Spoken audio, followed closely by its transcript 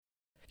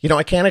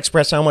I can't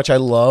express how much I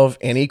love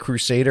any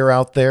crusader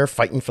out there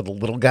fighting for the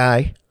little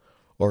guy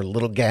or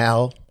little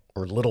gal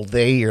or little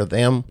they or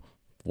them,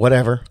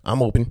 whatever.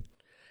 I'm open.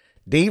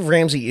 Dave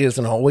Ramsey is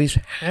and always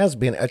has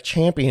been a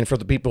champion for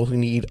the people who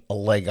need a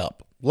leg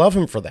up. Love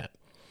him for that.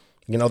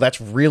 That's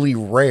really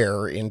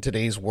rare in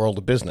today's world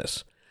of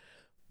business.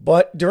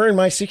 But during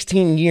my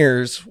 16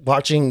 years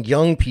watching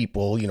young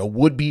people,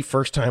 would-be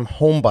first-time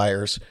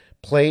homebuyers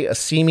play a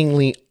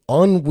seemingly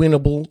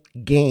unwinnable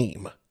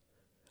game,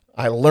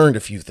 I learned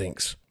a few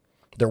things.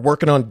 They're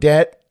working on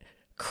debt,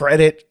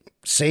 credit,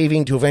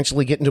 saving to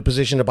eventually get into a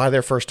position to buy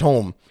their first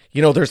home.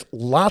 There's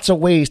lots of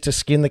ways to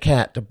skin the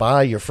cat to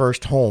buy your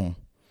first home.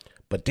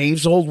 But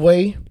Dave's old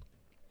way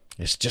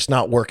is just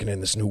not working in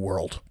this new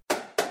world.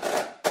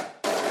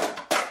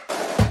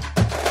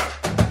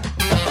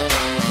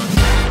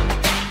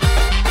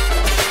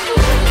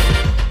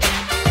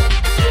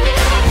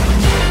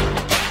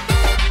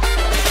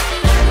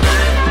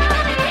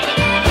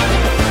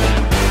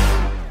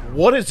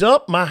 What is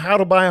up, my How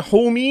to Buy a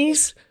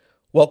Homies?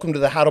 Welcome to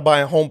the How to Buy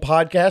a Home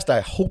podcast. I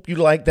hope you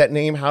like that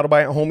name, How to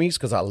Buy a Homies,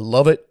 because I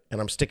love it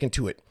and I'm sticking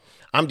to it.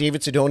 I'm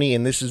David Sidoni,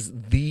 and this is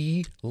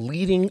the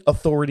leading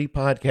authority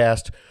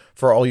podcast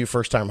for all you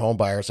first-time home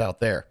buyers out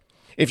there.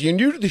 If you're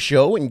new to the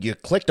show and you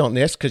clicked on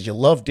this because you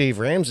love Dave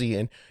Ramsey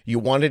and you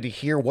wanted to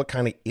hear what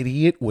kind of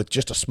idiot with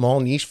just a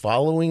small niche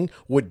following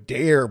would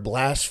dare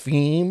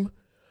blaspheme,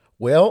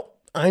 well,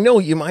 I know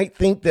you might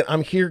think that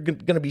I'm here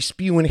going to be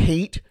spewing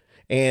hate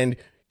and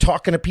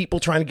talking to people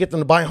trying to get them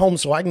to buy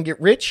homes so I can get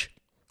rich.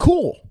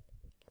 Cool.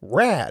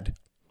 Rad.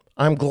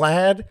 I'm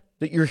glad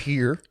that you're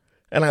here,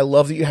 and I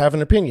love that you have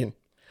an opinion.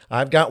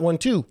 I've got one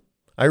too.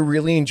 I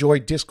really enjoy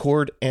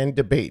discord and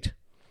debate.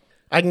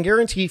 I can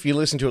guarantee if you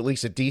listen to at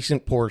least a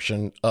decent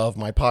portion of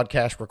my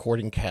podcast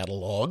recording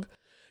catalog,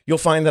 you'll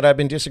find that I've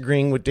been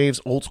disagreeing with Dave's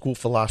old school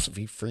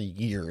philosophy for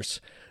years.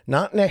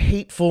 Not in a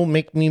hateful,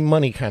 make me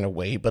money kind of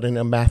way, but in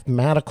a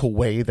mathematical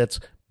way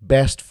that's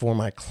best for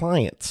my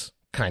clients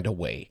kind of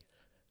way.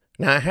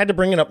 Now, I had to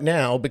bring it up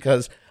now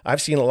because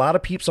I've seen a lot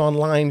of peeps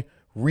online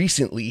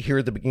recently here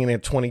at the beginning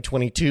of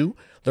 2022.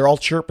 They're all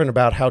chirping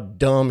about how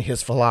dumb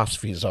his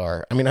philosophies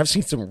are. I mean, I've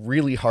seen some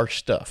really harsh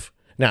stuff.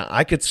 Now,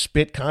 I could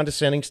spit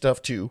condescending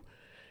stuff too.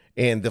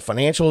 And the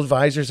financial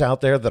advisors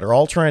out there that are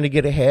all trying to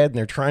get ahead and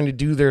they're trying to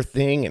do their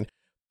thing and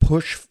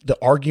push the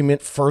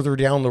argument further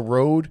down the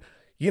road,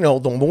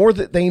 the more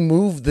that they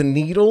move the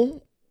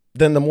needle,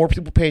 then the more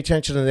people pay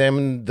attention to them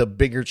and the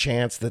bigger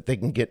chance that they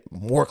can get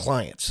more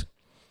clients.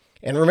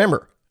 And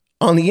remember,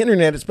 on the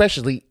internet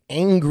especially,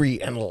 angry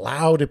and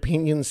loud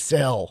opinions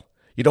sell.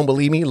 You don't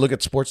believe me? Look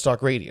at Sports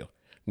Talk Radio.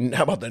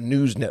 How about the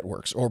news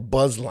networks or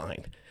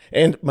Buzzline?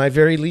 And my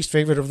very least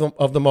favorite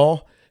of them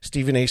all,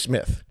 Stephen A.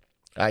 Smith.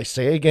 I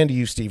say again to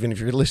you, Stephen, if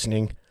you're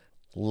listening,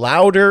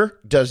 louder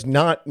does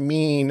not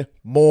mean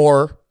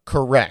more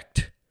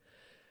correct.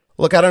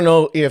 Look, I don't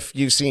know if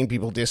you've seen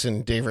people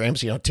dissing Dave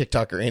Ramsey on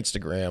TikTok or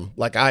Instagram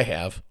like I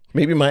have.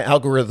 Maybe my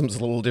algorithm's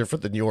a little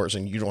different than yours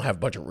and you don't have a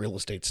bunch of real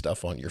estate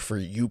stuff on your For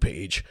You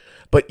page.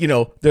 But,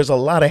 there's a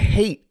lot of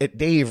hate at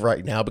Dave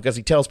right now because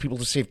he tells people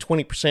to save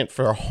 20%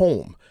 for a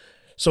home.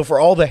 So for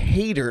all the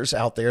haters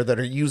out there that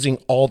are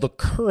using all the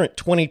current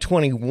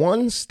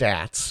 2021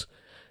 stats,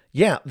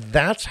 yeah,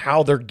 that's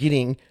how they're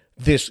getting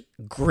this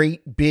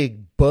great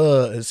big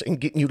buzz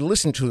and getting you to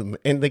listen to them.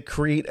 And they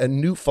create a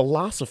new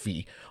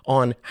philosophy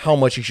on how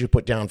much you should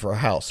put down for a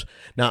house.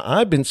 Now,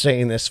 I've been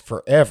saying this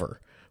forever.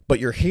 But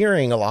you're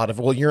hearing a lot of,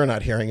 well, you're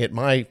not hearing it.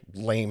 My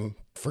lame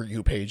For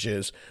You page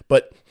is.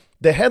 But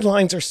the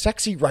headlines are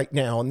sexy right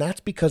now, and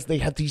that's because they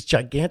have these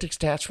gigantic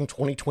stats from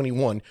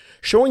 2021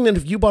 showing that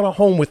if you bought a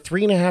home with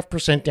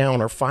 3.5%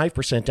 down or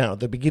 5% down at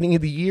the beginning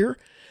of the year,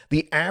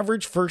 the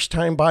average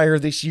first-time buyer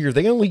this year,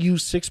 they only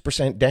use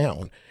 6%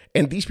 down.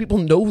 And these people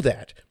know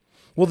that.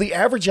 Well, the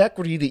average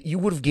equity that you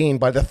would have gained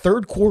by the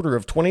third quarter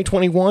of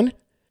 2021,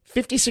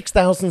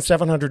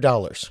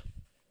 $56,700.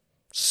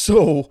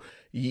 So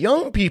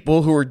young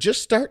people who are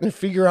just starting to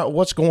figure out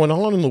what's going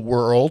on in the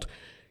world,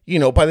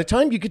 by the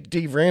time you get to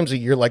Dave Ramsey,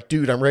 you're like,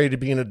 dude, I'm ready to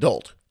be an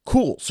adult.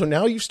 Cool. So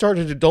now you've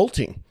started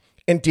adulting.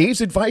 And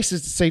Dave's advice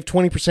is to save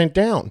 20%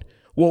 down.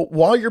 Well,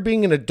 while you're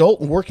being an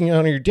adult and working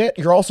on your debt,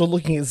 you're also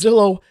looking at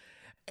Zillow,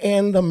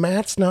 and the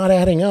math's not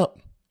adding up.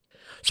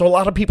 So a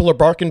lot of people are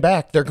barking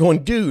back. They're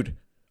going, dude,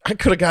 I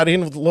could have got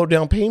in with a low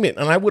down payment,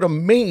 and I would have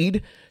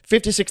made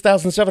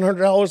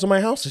 $56,700 on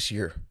my house this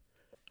year.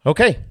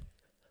 Okay.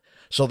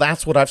 So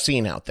that's what I've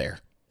seen out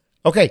there.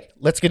 Okay,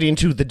 let's get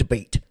into the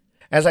debate.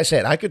 As I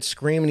said, I could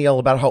scream and yell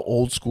about how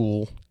old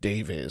school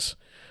Dave is.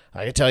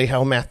 I could tell you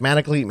how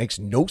mathematically it makes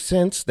no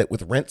sense that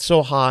with rent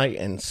so high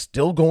and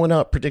still going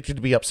up, predicted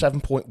to be up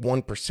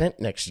 7.1%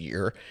 next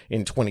year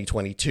in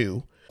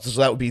 2022. So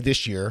that would be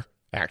this year,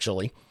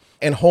 actually.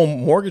 And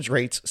home mortgage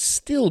rates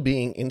still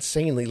being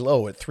insanely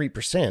low at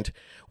 3%.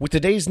 With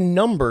today's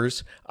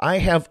numbers, I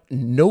have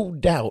no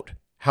doubt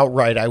how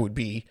right I would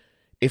be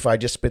if I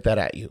just spit that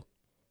at you.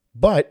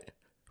 But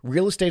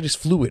real estate is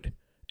fluid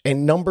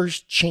and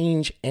numbers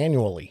change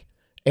annually.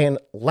 And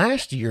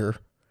last year,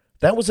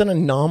 that was an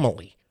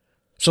anomaly.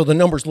 So the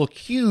numbers look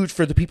huge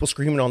for the people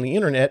screaming on the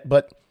internet,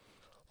 but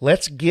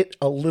let's get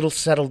a little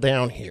settled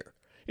down here.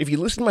 If you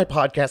listen to my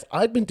podcast,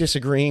 I've been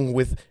disagreeing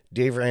with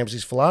Dave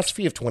Ramsey's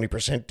philosophy of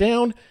 20%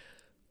 down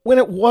when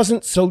it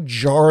wasn't so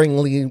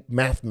jarringly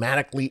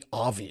mathematically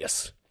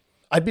obvious.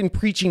 I've been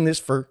preaching this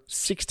for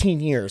 16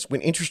 years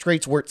when interest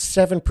rates were at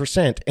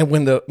 7% and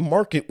when the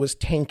market was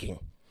tanking.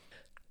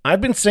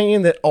 I've been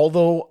saying that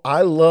although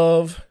I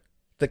love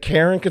the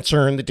care and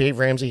concern that Dave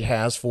Ramsey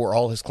has for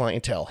all his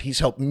clientele, he's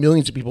helped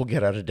millions of people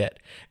get out of debt.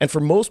 And for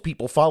most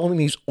people, following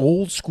these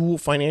old school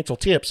financial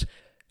tips,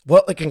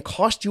 well, it can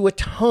cost you a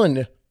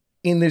ton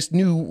in this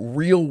new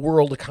real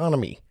world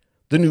economy,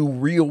 the new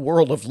real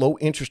world of low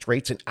interest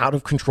rates and out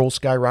of control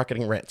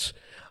skyrocketing rents.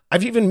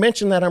 I've even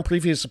mentioned that on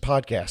previous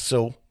podcasts,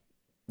 so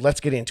let's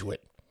get into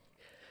it.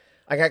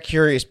 I got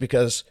curious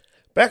because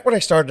back when I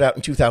started out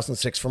in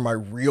 2006 for my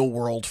real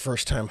world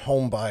first time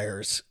home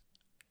buyers,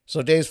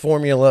 so Dave's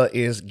formula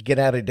is get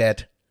out of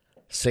debt,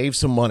 save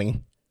some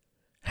money,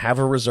 have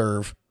a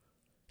reserve,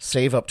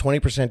 save up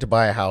 20% to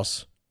buy a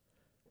house,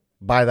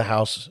 buy the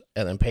house,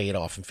 and then pay it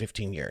off in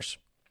 15 years.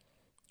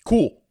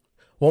 Cool.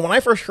 Well, when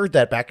I first heard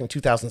that back in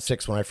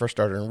 2006, when I first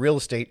started in real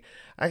estate,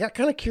 I got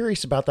kind of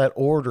curious about that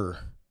order,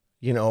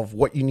 of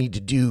what you need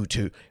to do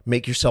to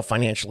make yourself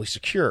financially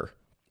secure.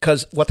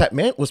 Because what that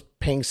meant was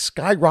paying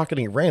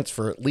skyrocketing rents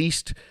for at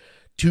least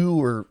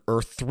 2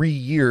 or 3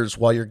 years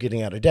while you're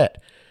getting out of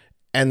debt.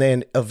 And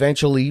then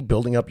eventually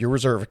building up your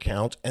reserve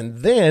account. And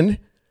then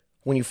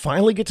when you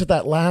finally get to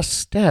that last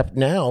step,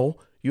 now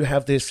you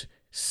have this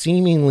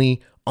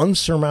seemingly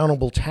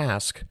unsurmountable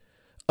task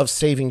of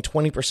saving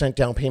 20%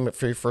 down payment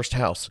for your first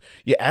house.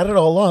 You add it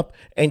all up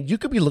and you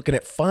could be looking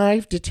at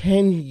 5 to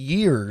 10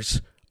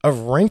 years of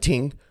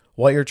renting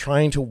while you're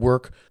trying to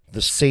work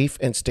the safe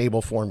and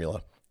stable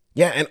formula.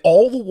 Yeah, and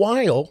all the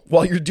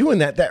while you're doing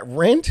that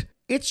rent,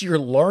 it's your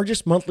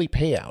largest monthly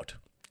payout.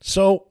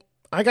 So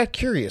I got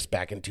curious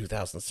back in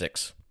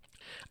 2006.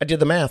 I did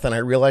the math and I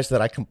realized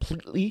that I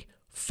completely,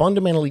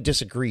 fundamentally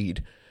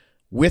disagreed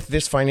with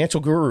this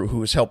financial guru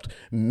who has helped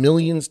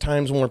millions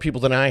times more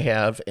people than I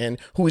have and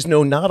who is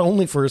known not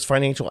only for his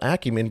financial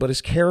acumen, but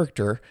his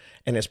character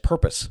and his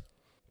purpose.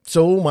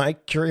 So my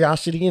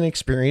curiosity and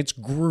experience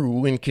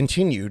grew and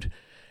continued,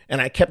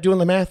 and I kept doing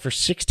the math for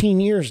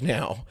 16 years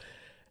now.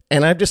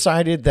 And I've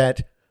decided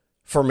that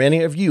for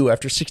many of you,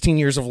 after 16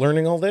 years of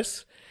learning all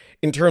this,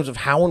 in terms of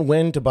how and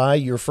when to buy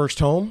your first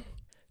home,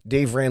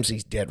 Dave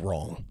Ramsey's dead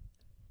wrong.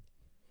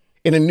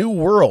 In a new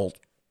world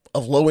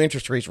of low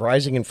interest rates,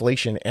 rising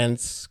inflation, and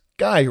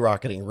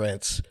skyrocketing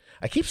rents,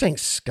 I keep saying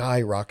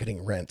skyrocketing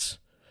rents.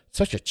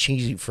 Such a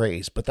cheesy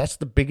phrase, but that's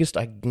the biggest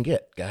I can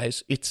get,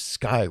 guys. It's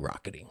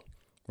skyrocketing,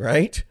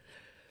 right?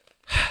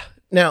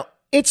 Now,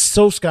 it's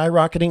so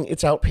skyrocketing,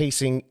 it's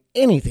outpacing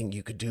anything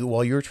you could do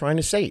while you're trying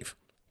to save.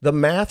 The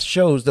math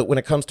shows that when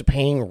it comes to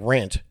paying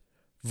rent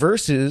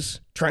versus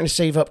trying to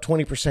save up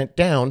 20%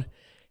 down,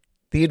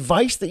 the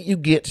advice that you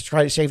get to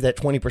try to save that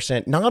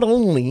 20%, not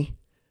only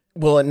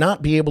will it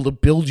not be able to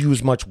build you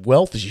as much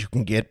wealth as you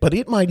can get, but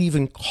it might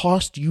even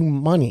cost you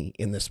money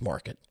in this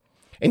market.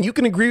 And you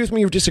can agree with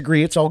me or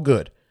disagree, it's all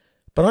good.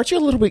 But aren't you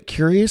a little bit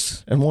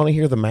curious and want to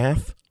hear the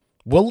math?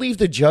 We'll leave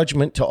the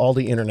judgment to all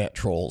the internet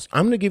trolls.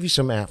 I'm going to give you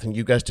some math and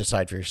you guys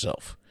decide for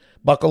yourself.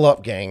 Buckle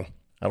up, gang.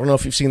 I don't know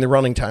if you've seen the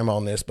running time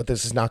on this, but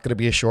this is not going to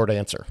be a short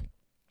answer.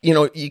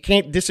 You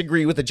can't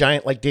disagree with a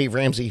giant like Dave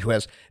Ramsey who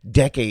has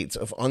decades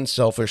of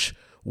unselfish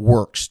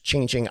works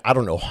changing,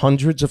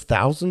 hundreds of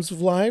thousands of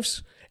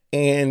lives.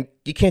 And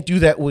you can't do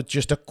that with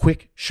just a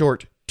quick,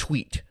 short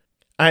tweet.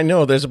 I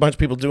know there's a bunch of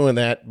people doing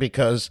that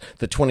because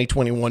the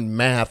 2021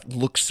 math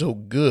looks so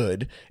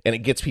good and it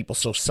gets people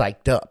so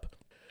psyched up.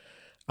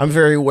 I'm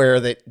very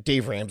aware that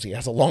Dave Ramsey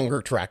has a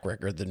longer track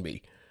record than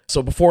me.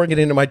 So before I get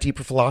into my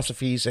deeper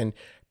philosophies and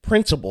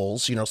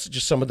principles,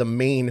 just some of the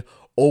main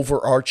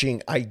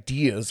overarching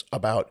ideas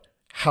about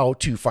how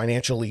to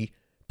financially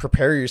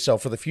prepare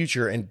yourself for the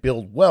future and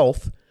build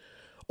wealth,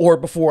 or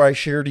before I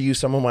share to you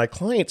some of my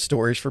client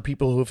stories for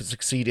people who have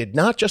succeeded,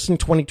 not just in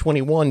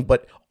 2021,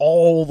 but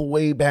all the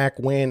way back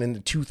when in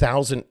the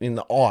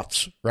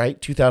aughts,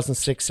 right?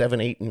 2006, 7,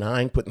 8, and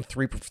 9, putting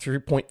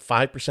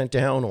 3.5%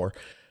 down or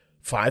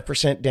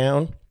 5%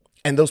 down.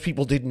 And those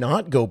people did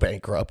not go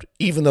bankrupt,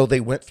 even though they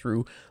went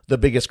through the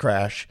biggest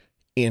crash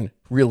in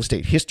real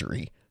estate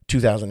history,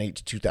 2008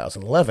 to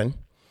 2011.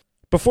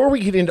 Before we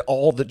get into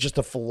all the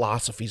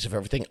philosophies of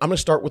everything, I'm going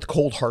to start with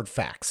cold hard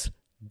facts,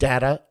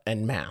 data,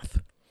 and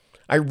math.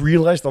 I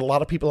realize that a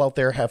lot of people out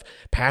there have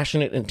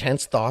passionate,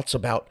 intense thoughts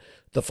about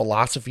the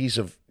philosophies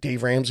of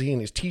Dave Ramsey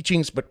and his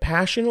teachings, but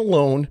passion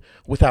alone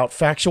without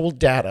factual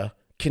data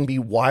can be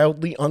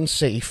wildly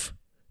unsafe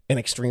and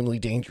extremely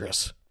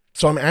dangerous.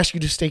 So I'm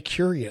asking you to stay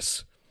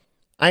curious.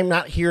 I'm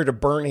not here to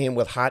burn him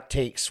with hot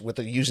takes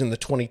using the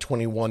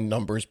 2021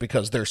 numbers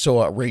because they're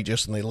so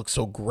outrageous and they look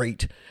so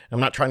great. I'm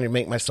not trying to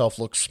make myself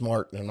look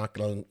smart, and I'm not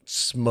going to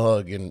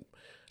smug and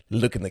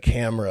look in the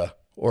camera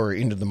or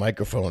into the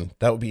microphone.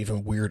 That would be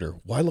even weirder.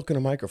 Why look in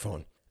a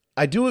microphone?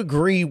 I do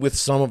agree with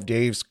some of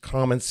Dave's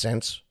common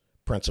sense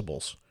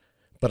principles,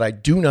 but I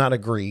do not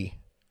agree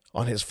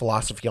on his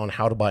philosophy on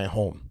how to buy a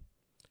home.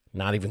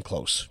 Not even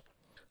close.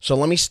 So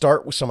let me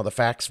start with some of the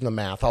facts from the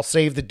math. I'll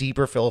save the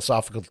deeper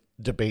philosophical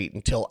debate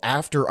until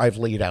after I've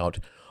laid out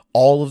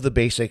all of the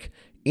basic,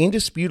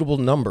 indisputable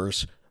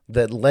numbers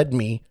that led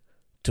me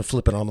to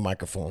flipping on the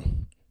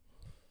microphone.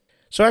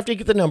 So after you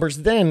get the numbers,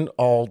 then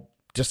I'll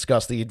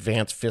discuss the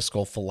advanced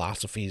fiscal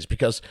philosophies,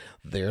 because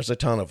there's a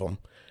ton of them.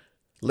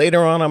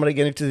 Later on, I'm going to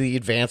get into the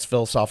advanced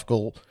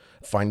philosophical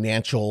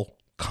financial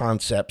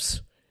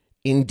concepts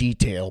in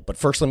detail. But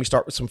first, let me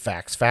start with some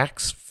facts.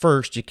 Facts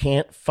first. You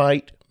can't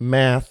fight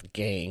math,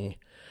 gang.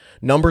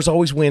 Numbers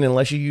always win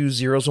unless you use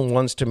zeros and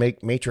ones to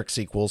make matrix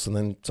equals, and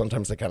then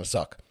sometimes they kind of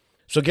suck.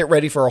 So get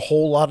ready for a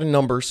whole lot of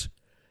numbers.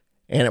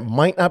 And it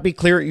might not be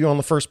clear at you on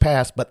the first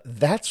pass, but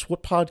that's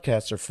what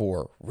podcasts are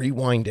for.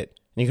 Rewind it.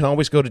 And you can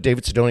always go to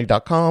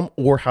davidsidoni.com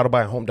or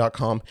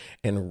howtobuyahome.com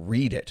and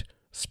read it,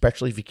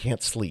 especially if you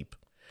can't sleep.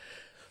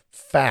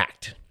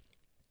 Fact.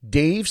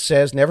 Dave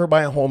says never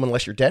buy a home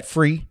unless you're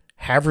debt-free,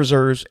 have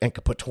reserves, and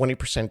can put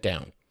 20%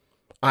 down.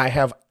 I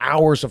have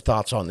hours of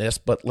thoughts on this,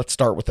 but let's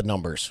start with the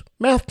numbers.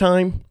 Math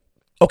time.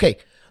 Okay,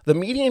 the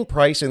median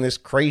price in this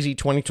crazy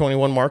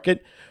 2021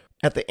 market,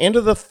 at the end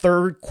of the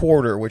third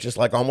quarter, which is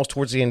like almost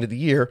towards the end of the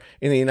year,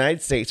 in the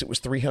United States, it was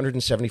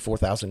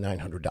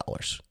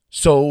 $374,900.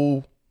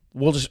 So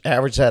we'll just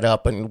average that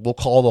up, and we'll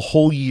call the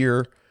whole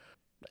year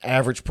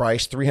average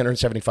price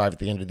 $375 at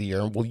the end of the year,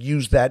 and we'll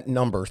use that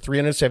number,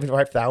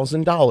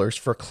 $375,000,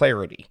 for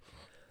clarity.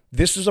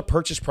 This is a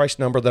purchase price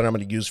number that I'm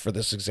going to use for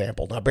this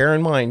example. Now, bear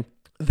in mind,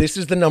 this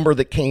is the number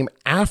that came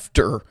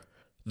after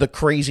the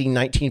crazy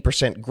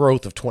 19%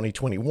 growth of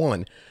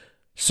 2021.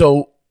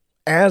 So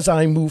as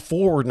I move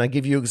forward and I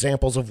give you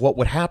examples of what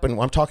would happen,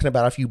 I'm talking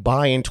about if you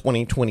buy in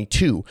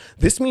 2022,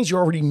 this means you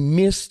already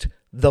missed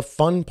the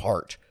fun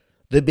part,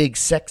 the big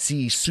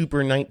sexy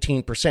super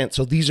 19%.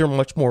 So these are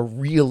much more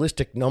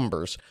realistic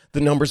numbers,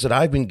 the numbers that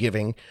I've been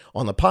giving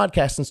on the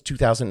podcast since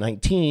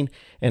 2019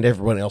 and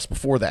everyone else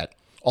before that.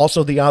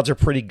 Also, the odds are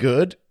pretty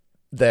good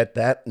that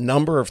that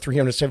number of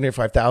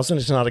 $375,000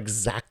 is not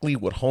exactly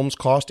what homes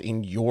cost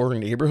in your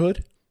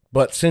neighborhood.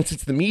 But since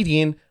it's the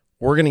median,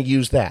 we're going to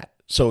use that.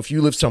 So if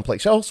you live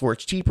someplace else where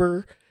it's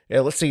cheaper,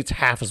 let's say it's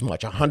half as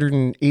much,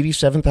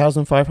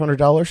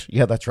 $187,500.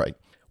 Yeah, that's right.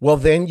 Well,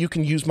 then you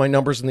can use my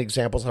numbers in the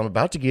examples I'm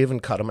about to give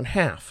and cut them in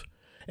half.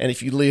 And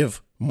if you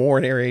live more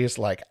in areas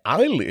like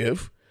I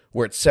live,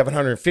 where it's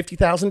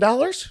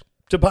 $750,000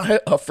 to buy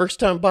a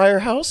first-time buyer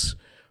house,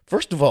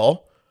 first of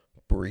all,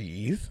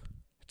 breathe.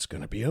 It's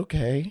going to be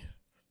okay.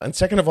 And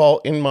second of all,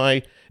 in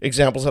my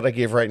examples that I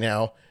gave right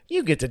now,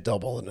 you get to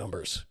double the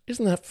numbers.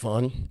 Isn't that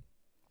fun?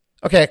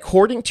 Okay,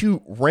 according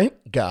to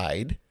Rent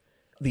Guide,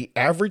 the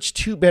average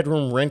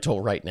two-bedroom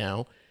rental right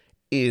now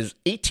is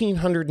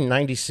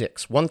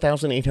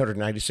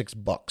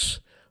 $1,896 bucks.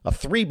 A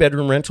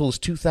three-bedroom rental is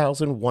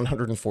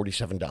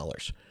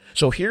 $2,147.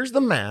 So here's the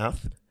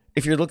math.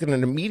 If you're looking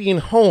at a median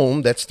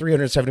home, that's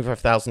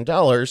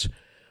 $375,000,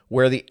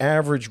 where the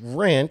average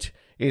rent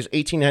is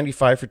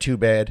 $1,895 for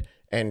two-bed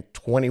and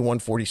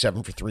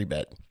 $2,147 for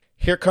three-bed.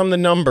 Here come the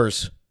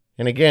numbers.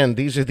 And again,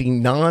 these are the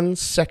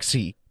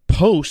non-sexy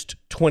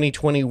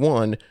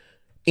post-2021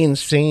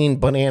 insane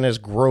bananas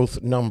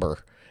growth number.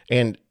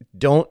 And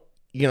don't,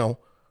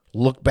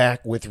 look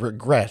back with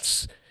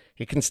regrets.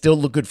 It can still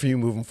look good for you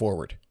moving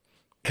forward.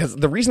 Because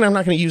the reason I'm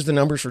not going to use the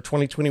numbers for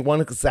 2021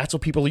 is because that's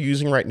what people are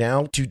using right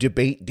now to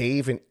debate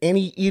Dave, and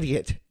any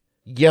idiot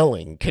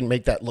yelling can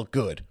make that look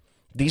good.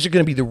 These are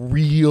going to be the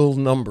real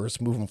numbers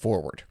moving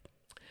forward.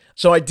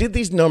 So I did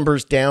these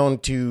numbers down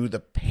to the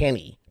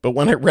penny, but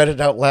when I read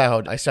it out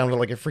loud, I sounded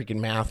like a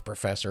freaking math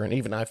professor, and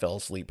even I fell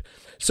asleep.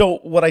 So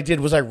what I did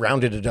was I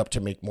rounded it up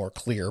to make more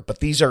clear, but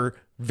these are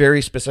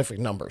very specific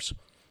numbers.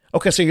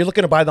 Okay, so you're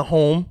looking to buy the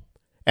home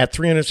at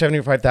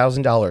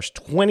 $375,000,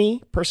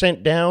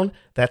 20% down,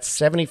 that's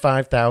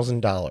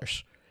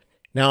 $75,000.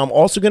 Now, I'm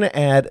also going to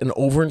add an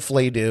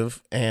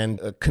overinflative and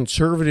a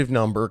conservative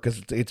number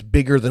because it's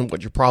bigger than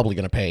what you're probably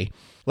going to pay.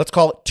 Let's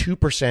call it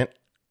 2%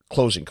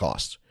 closing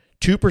costs.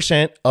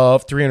 2%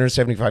 of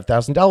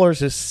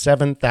 $375,000 is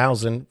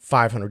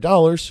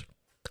 $7,500.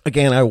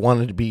 Again, I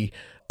wanted to be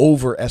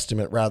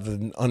overestimate rather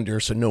than under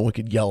so no one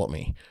could yell at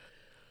me.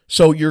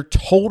 So your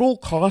total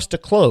cost to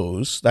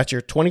close, that's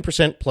your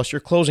 20% plus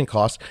your closing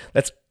costs,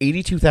 that's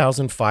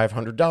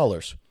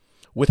 $82,500.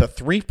 With a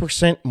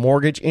 3%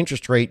 mortgage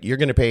interest rate, you're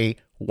going to pay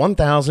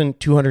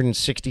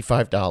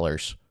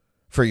 $1,265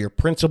 for your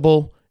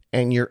principal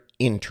and your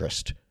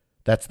interest.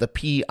 That's the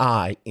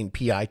PI in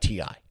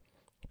PITI.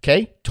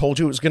 Okay? Told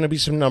you it was going to be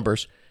some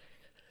numbers.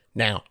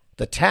 Now,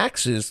 the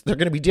taxes, they're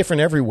going to be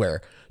different everywhere.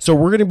 So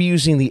we're going to be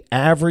using the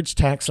average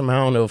tax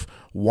amount of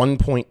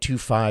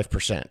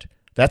 1.25%.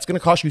 That's going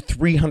to cost you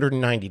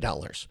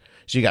 $390.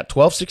 So you got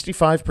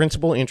 $1,265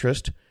 principal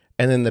interest,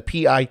 and then the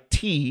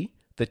PIT,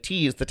 the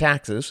T is the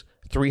taxes,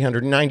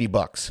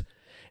 $390.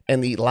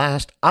 And the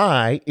last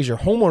I is your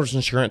homeowner's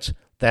insurance,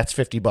 that's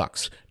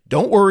 $50.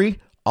 Don't worry,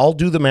 I'll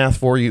do the math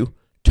for you.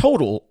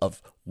 Total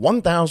of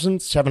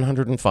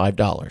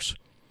 $1,705.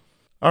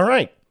 All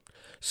right.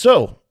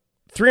 So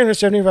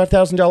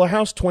 $375,000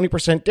 house,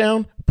 20%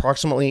 down,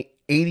 approximately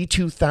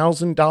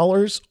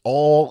 $82,000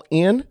 all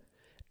in,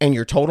 and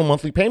your total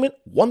monthly payment,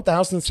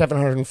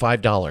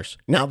 $1,705.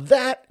 Now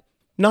that,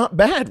 not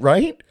bad,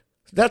 right?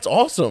 That's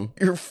awesome.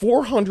 You're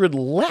 $400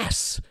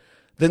 less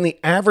than the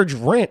average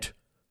rent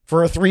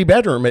for a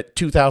 3-bedroom at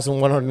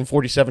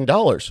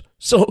 $2,147.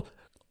 So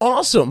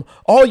awesome.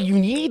 All you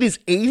need is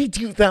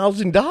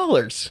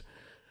 $82,000.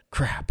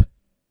 Crap.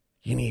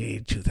 You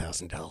need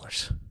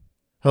 $82,000.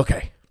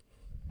 Okay.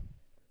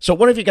 So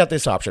what if you got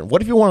this option?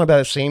 What if you want to buy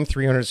the same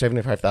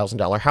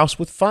 $375,000 house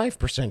with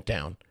 5%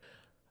 down?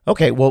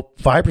 Okay, well,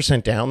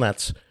 5% down,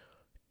 that's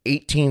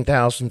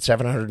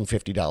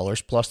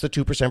 $18,750 plus the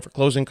 2% for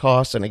closing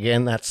costs. And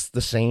again, that's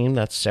the same.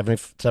 That's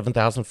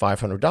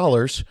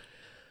 $77,500.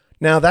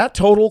 Now, that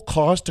total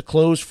cost to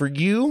close for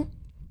you,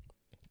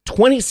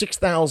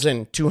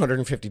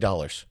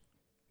 $26,250.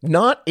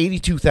 Not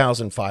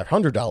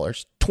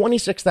 $82,500,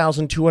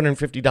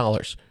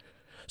 $26,250.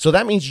 So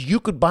that means you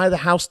could buy the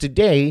house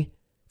today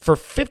for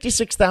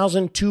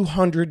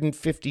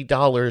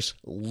 $56,250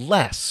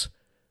 less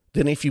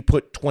than if you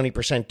put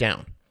 20%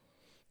 down.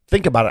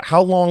 Think about it.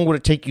 How long would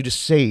it take you to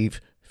save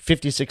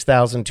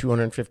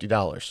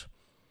 $56,250?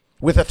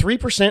 With a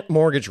 3%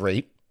 mortgage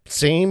rate,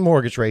 same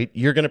mortgage rate,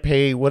 you're going to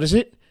pay, what is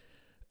it?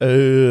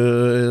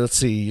 Let's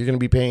see. You're going to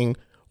be paying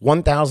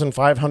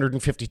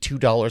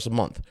 $1,552 a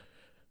month.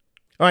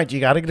 All right, you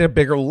got to get a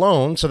bigger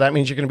loan, so that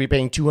means you're going to be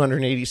paying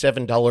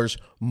 $287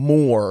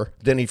 more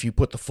than if you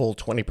put the full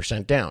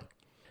 20% down.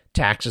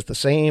 Tax is the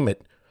same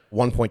at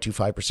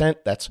 1.25%.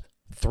 That's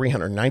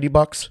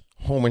 $390.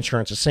 Home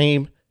insurance the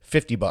same,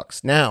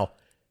 $50. Now,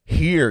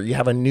 here you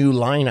have a new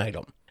line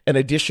item, an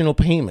additional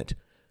payment.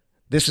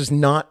 This is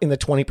not in the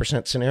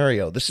 20%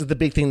 scenario. This is the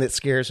big thing that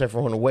scares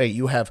everyone away.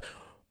 You have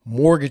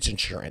mortgage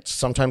insurance,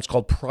 sometimes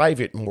called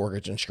private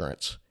mortgage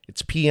insurance.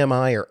 It's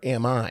PMI or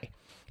MI.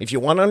 If you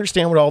want to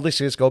understand what all this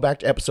is, go back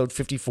to episode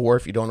 54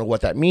 if you don't know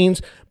what that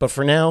means. But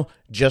for now,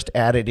 just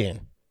add it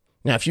in.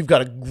 Now, if you've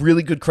got a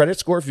really good credit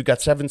score, if you've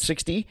got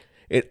 760,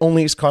 it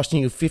only is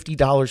costing you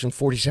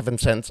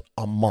 $50.47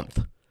 a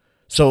month.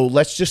 So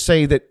let's just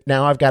say that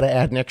now I've got to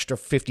add an extra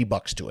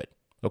 $50 to it.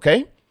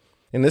 Okay?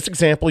 In this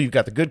example, you've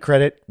got the good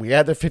credit. We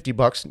add the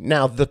 $50.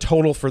 Now, the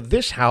total for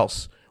this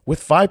house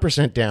with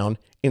 5% down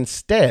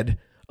instead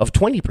of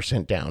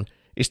 20% down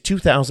is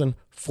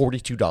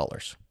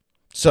 $2,042.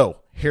 So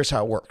here's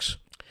how it works.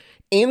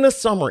 In the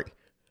summary,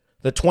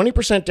 the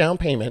 20% down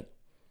payment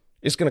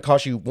is going to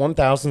cost you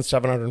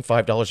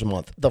 $1,705 a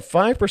month. The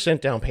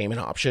 5% down payment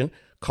option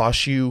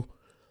costs you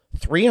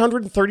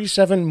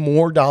 $337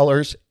 more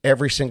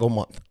every single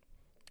month.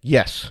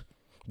 Yes,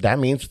 that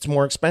means it's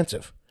more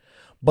expensive.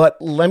 But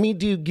let me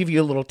give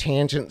you a little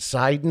tangent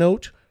side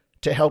note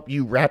to help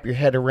you wrap your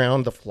head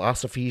around the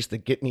philosophies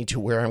that get me to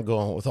where I'm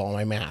going with all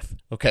my math,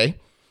 okay?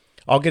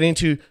 I'll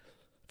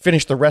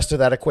finish the rest of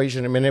that equation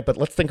in a minute, but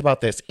let's think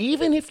about this.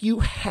 Even if you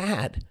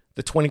had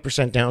the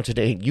 20% down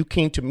today, you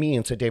came to me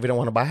and said, David, I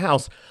want to buy a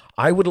house,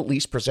 I would at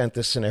least present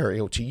this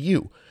scenario to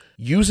you.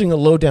 Using a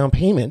low down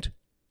payment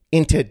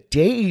in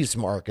today's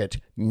market,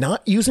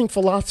 not using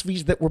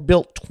philosophies that were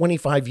built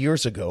 25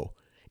 years ago,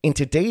 in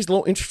today's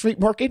low interest rate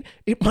market,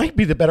 it might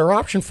be the better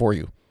option for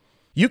you.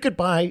 You could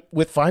buy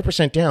with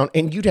 5% down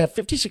and you'd have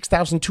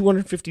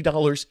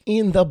 $56,250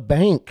 in the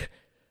bank.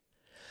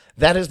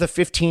 That is the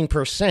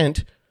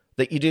 15%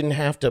 that you didn't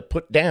have to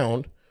put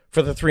down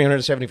for the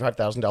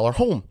 $375,000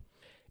 home.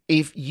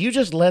 If you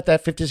just let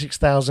that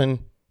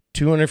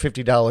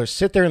 $56,250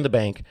 sit there in the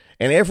bank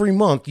and every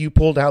month you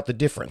pulled out the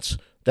difference,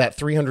 that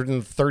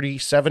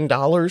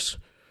 $337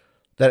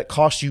 that it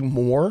costs you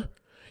more,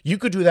 you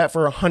could do that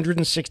for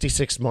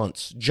 166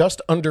 months,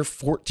 just under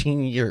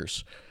 14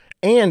 years.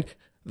 And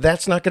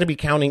that's not going to be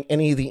counting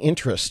any of the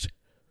interest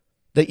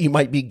that you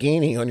might be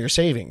gaining on your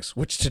savings,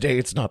 which today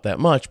it's not that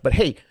much. But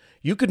hey,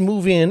 you could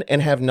move in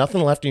and have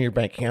nothing left in your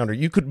bank account, or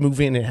you could move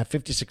in and have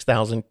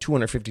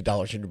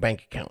 $56,250 in your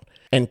bank account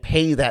and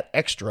pay that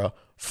extra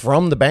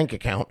from the bank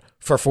account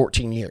for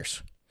 14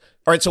 years.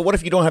 All right, so what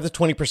if you don't have the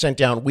 20%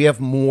 down? We have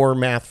more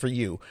math for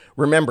you.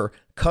 Remember,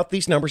 cut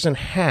these numbers in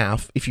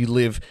half if you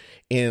live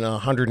in a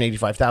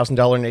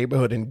 $185,000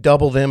 neighborhood and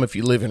double them if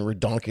you live in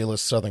redonkulous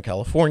Southern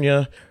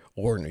California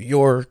or New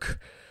York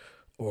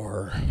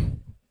or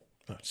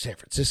San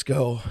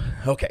Francisco.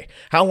 Okay,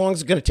 how long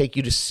is it going to take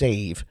you to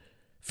save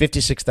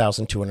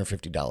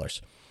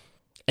 $56,250?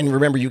 And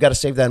remember, you got to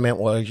save that amount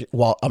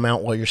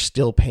while you're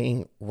still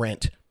paying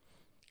rent.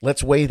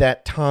 Let's weigh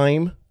that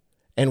time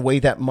and weigh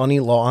that money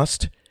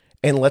lost,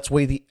 and let's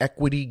weigh the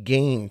equity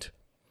gained.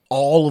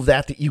 All of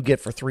that you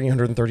get for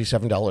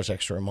 $337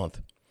 extra a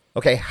month.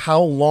 Okay,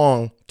 how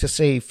long to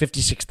save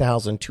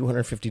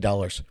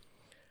 $56,250?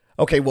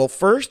 Okay, well,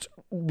 first,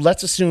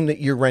 let's assume that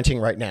you're renting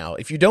right now.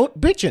 If you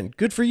don't, bitchin',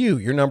 good for you.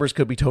 Your numbers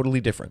could be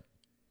totally different.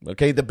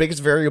 Okay, the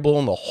biggest variable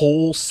in the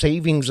whole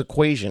savings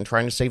equation,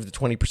 trying to save the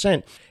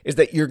 20%, is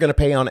that you're going to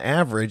pay on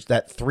average,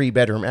 that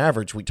 3-bedroom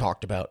average we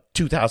talked about,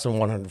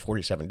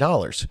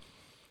 $2,147.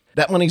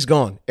 That money's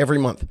gone every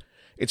month.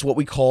 It's what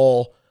we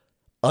call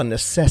a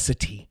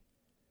necessity.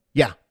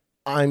 Yeah,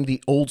 I'm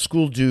the old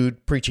school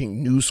dude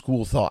preaching new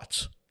school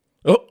thoughts.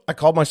 Oh, I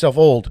called myself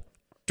old.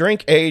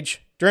 Drink,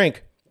 age,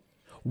 drink.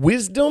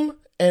 Wisdom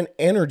and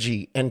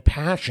energy and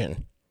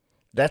passion.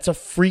 That's a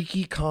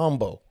freaky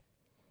combo.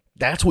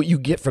 That's what you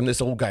get from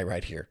this old guy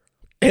right here.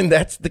 And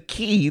that's the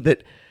key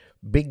that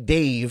Big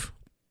Dave,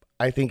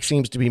 I think,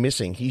 seems to be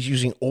missing. He's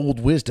using old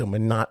wisdom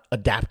and not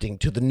adapting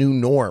to the new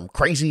norm.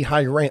 Crazy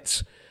high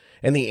rents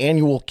and the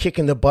annual kick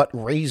in the butt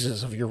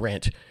raises of your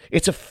rent.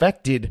 It's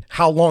affected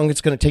how long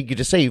it's going to take you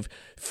to save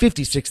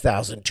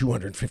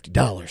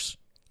 $56,250.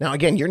 Now,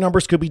 again, your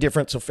numbers could be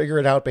different, so figure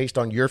it out based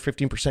on your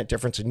 15%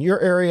 difference in your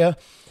area.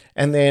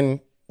 And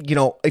then,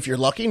 if you're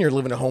lucky and you're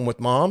living at home with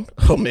mom,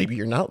 oh, maybe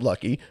you're not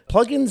lucky,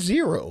 plug in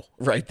zero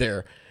right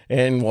there.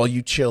 And while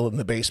you chill in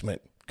the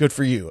basement, good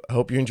for you. I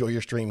hope you enjoy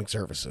your streaming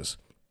services.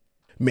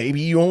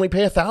 Maybe you only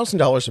pay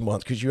 $1,000 a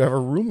month because you have a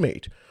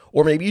roommate.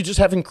 Or maybe you just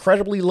have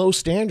incredibly low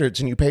standards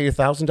and you pay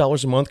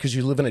 $1,000 a month because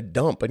you live in a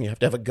dump and you have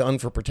to have a gun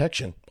for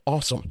protection.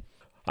 Awesome.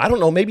 I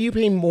don't know, maybe you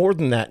pay more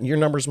than that and your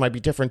numbers might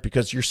be different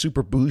because you're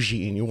super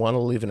bougie and you want to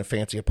live in a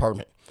fancy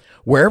apartment.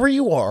 Wherever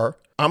you are,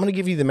 I'm going to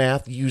give you the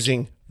math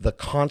using the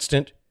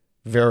constant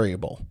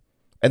variable,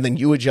 and then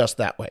you adjust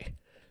that way.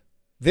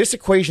 This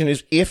equation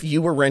is if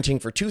you were renting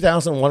for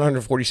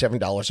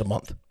 $2,147 a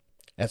month.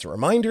 As a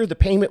reminder, the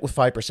payment with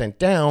 5%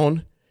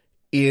 down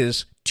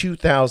is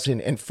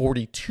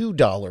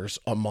 $2,042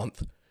 a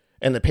month,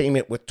 and the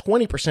payment with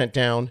 20%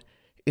 down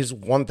is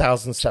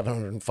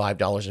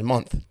 $1,705 a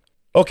month.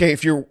 Okay,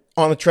 if you're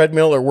on a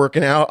treadmill or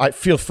working out, I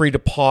feel free to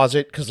pause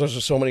it because those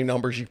are so many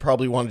numbers you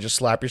probably want to just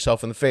slap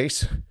yourself in the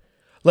face.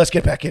 Let's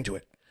get back into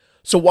it.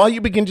 So while you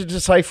begin to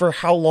decipher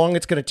how long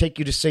it's going to take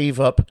you to save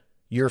up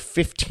your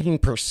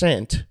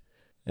 15%,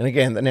 and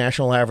again, the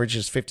national average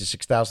is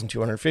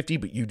 $56,250,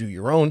 but you do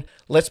your own,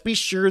 let's be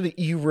sure that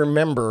you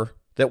remember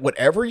that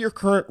whatever your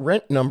current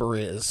rent number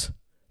is,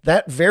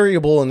 that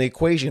variable in the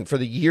equation for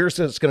the years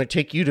that it's going to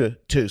take you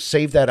to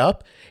save that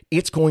up,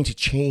 it's going to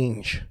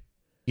change.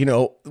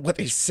 What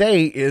they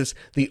say is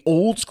the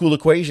old school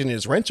equation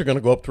is rents are going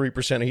to go up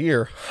 3% a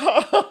year.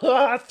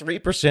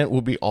 3%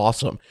 will be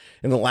awesome.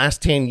 In the last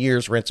 10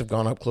 years, rents have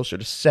gone up closer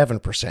to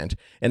 7%.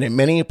 And in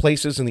many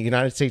places in the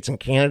United States and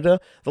Canada,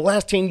 the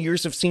last 10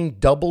 years have seen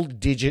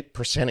double-digit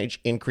percentage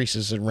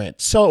increases in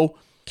rent. So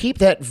keep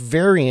that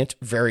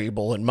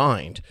variable in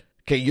mind.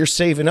 Okay, you're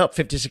saving up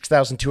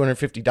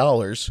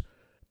 $56,250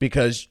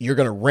 because you're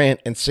going to rent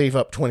and save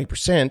up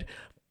 20%.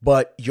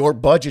 But your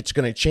budget's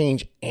going to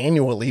change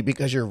annually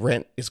because your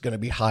rent is going to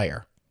be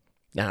higher.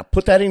 Now,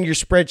 put that in your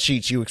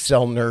spreadsheets, you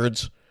Excel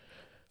nerds.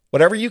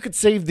 Whatever you could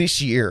save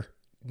this year,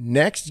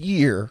 next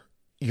year,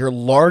 your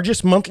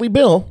largest monthly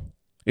bill,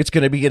 it's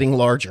going to be getting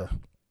larger.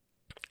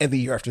 And the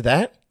year after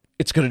that,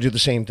 it's going to do the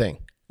same thing.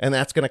 And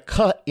that's going to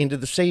cut into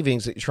the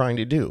savings that you're trying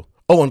to do.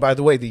 Oh, and by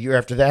the way, the year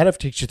after that, if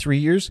it takes you 3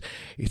 years,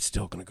 it's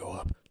still going to go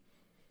up.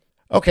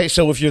 Okay,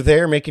 so if you're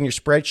there making your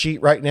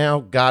spreadsheet right now,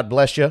 God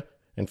bless you.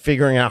 And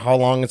figuring out how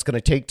long it's going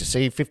to take to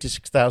save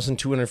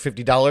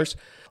 $56,250,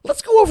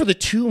 let's go over the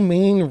two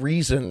main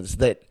reasons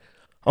that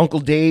Uncle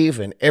Dave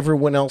and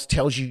everyone else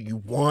tells you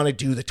want to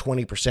do the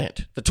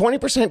 20%. The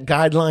 20%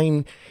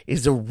 guideline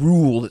is a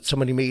rule that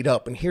somebody made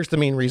up, and here's the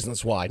main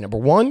reasons why. Number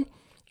one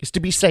is to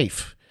be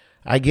safe.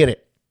 I get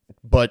it,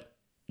 but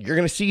you're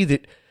going to see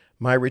that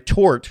my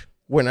retort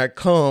when I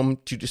come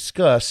to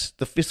discuss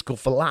the fiscal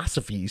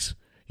philosophies,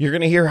 you're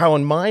going to hear how,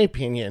 in my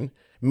opinion,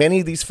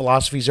 many of these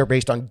philosophies are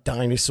based on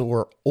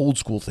dinosaur old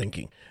school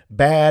thinking.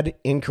 Bad,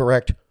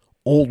 incorrect,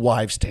 old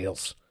wives'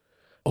 tales.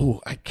 Oh,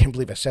 I can't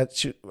believe I said,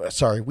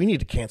 sorry, we need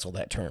to cancel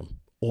that term,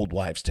 old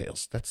wives'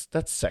 tales. That's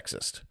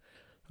sexist.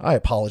 I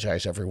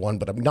apologize, everyone,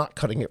 but I'm not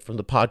cutting it from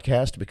the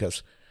podcast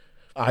because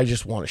I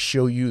just want to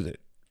show you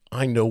that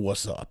I know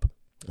what's up.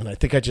 And I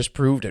think I just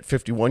proved at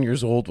 51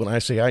 years old when I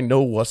say I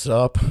know what's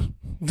up,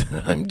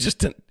 I'm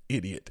just an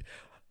idiot.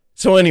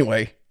 So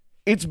anyway,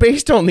 it's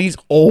based on these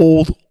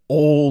old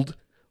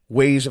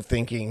ways of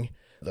thinking,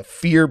 the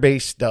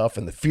fear-based stuff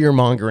and the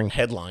fear-mongering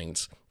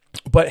headlines.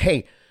 But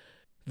hey,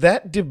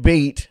 that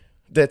debate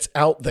that's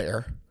out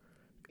there,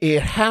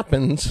 it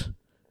happens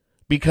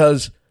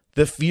because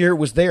the fear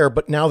was there,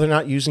 but now they're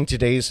not using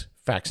today's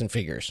facts and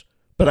figures.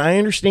 But I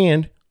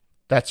understand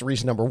that's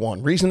reason number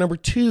one. Reason number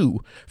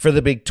two for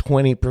the big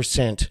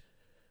 20%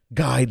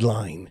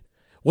 guideline.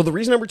 Well, the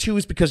reason number two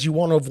is because you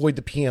want to avoid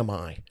the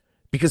PMI.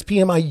 Because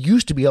PMI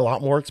used to be a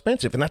lot more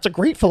expensive. And that's a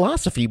great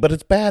philosophy, but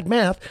it's bad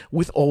math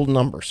with old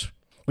numbers.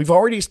 We've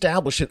already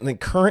established it in the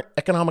current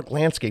economic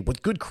landscape.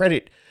 With good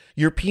credit,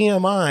 your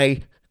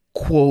PMI,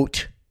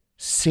 quote,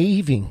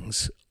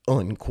 savings,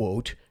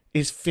 unquote,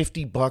 is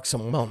 $50 a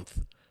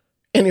month.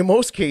 And in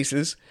most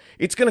cases,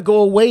 it's going to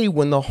go away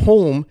when the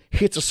home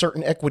hits a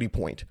certain equity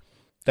point.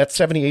 That's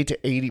 78 to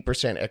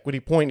 80% equity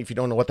point. If you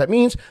don't know what that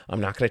means, I'm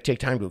not going to take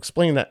time to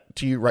explain that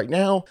to you right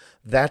now.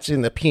 That's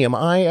in the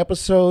PMI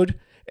episode.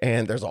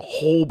 And there's a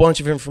whole bunch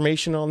of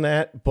information on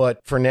that.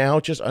 But for now,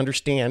 just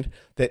understand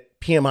that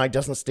PMI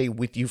doesn't stay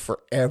with you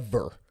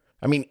forever.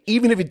 I mean,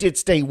 even if it did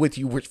stay with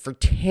you for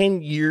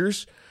 10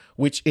 years,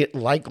 which it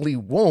likely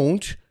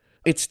won't,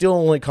 it's still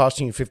only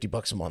costing you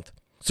 $50 a month.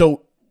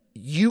 So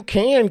you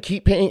can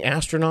keep paying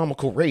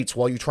astronomical rates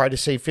while you try to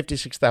save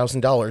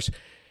 $56,000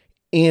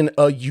 in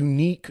a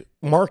unique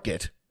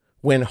market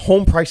when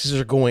home prices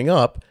are going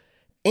up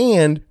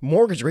and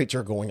mortgage rates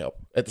are going up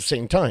at the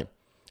same time.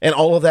 And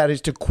all of that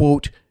is to,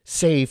 quote,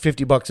 save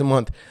 $50 a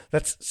month.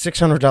 That's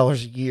 $600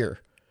 a year.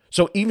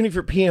 So even if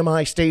your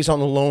PMI stays on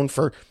the loan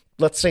for,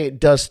 let's say it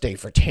does stay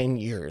for 10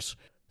 years,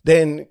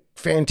 then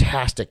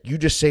fantastic. You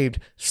just saved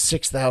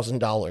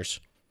 $6,000.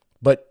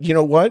 But you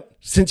know what?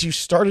 Since you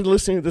started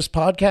listening to this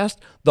podcast,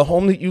 the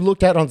home that you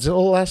looked at on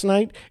Zillow last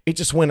night, it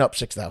just went up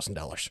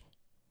 $6,000.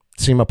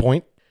 See my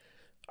point?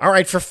 All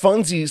right, for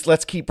funsies,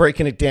 let's keep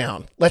breaking it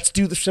down. Let's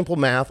do the simple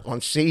math on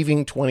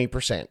saving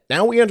 20%.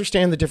 Now we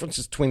understand the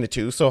differences between the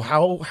two, so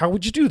how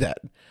would you do that?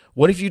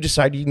 What if you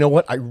decide, you know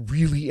what, I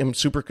really am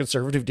super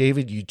conservative,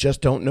 David, you just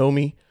don't know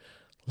me?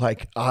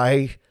 Like,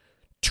 I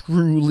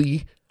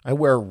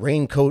wear a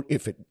raincoat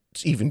if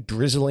it's even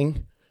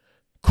drizzling.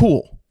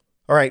 Cool.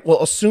 All right,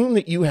 well, assume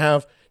that you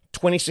have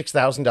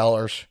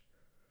 $26,000,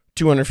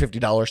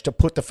 $250 to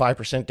put the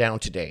 5% down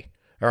today,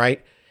 all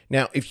right?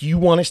 Now, if you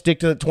want to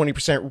stick to the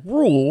 20%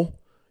 rule,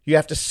 you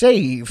have to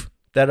save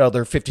that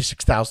other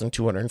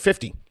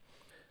 $56,250.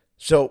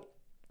 So,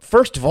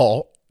 first of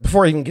all,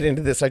 before I even get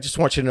into this, I just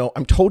want you to know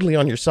I'm totally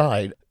on your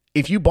side.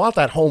 If you bought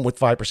that home with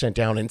 5%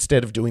 down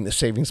instead of doing the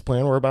savings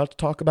plan we're about to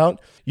talk about,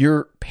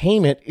 your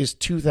payment is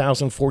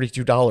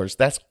 $2,042.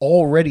 That's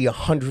already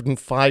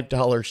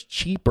 $105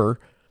 cheaper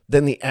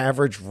than the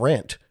average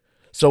rent.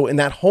 So in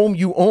that home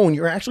you own,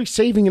 you're actually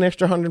saving an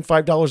extra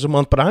 $105 a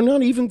month, but I'm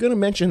not even going to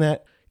mention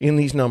that in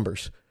these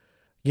numbers.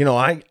 You know,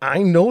 I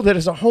know that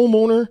as a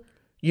homeowner,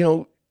 you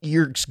know,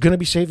 you're going to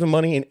be saving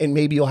money and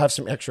maybe you'll have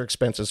some extra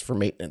expenses for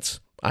maintenance.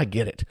 I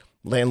get it.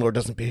 Landlord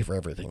doesn't pay for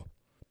everything.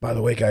 By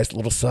the way, guys,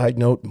 little side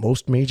note,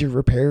 most major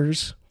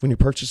repairs, when you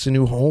purchase a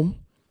new home,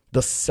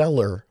 the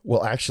seller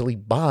will actually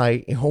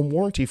buy a home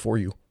warranty for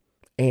you.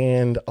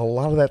 And a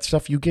lot of that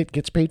stuff you get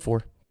gets paid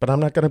for. But I'm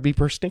not going to be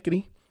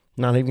persnickety.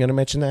 Not even going to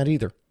mention that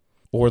either.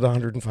 Or the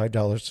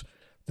 $105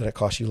 that it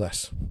costs you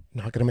less.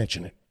 Not going to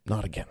mention it.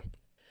 Not again.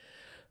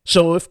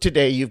 So if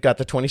today you've got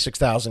the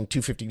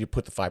 $26,250 to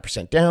put the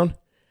 5% down,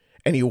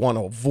 and you want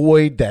to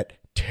avoid that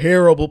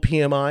terrible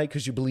PMI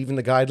because you believe in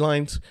the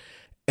guidelines,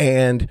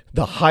 and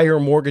the higher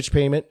mortgage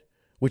payment,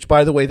 which,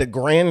 by the way, the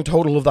grand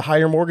total of the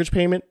higher mortgage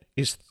payment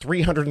is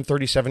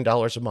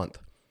 $337 a month.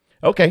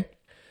 Okay.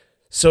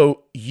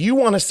 So you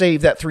want to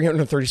save that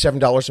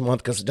 $337 a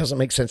month because it doesn't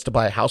make sense to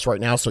buy a house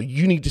right now. So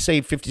you need to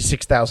save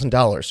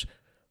 $56,000.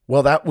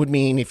 Well, that would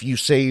mean if you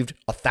saved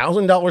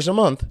 $1,000 a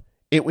month,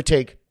 it would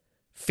take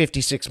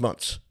 56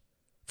 months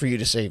for you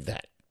to save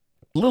that.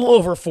 A little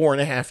over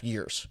 4.5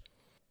 years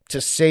to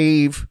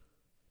save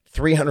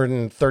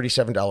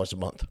 $337 a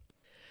month.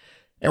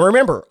 And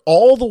remember,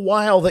 all the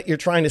while that you're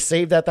trying to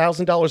save that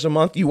 $1,000 a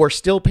month, you are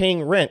still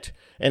paying rent.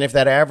 And if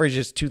that average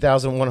is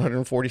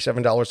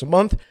 $2,147 a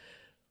month,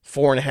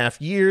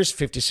 4.5 years,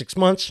 56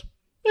 months,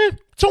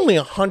 it's only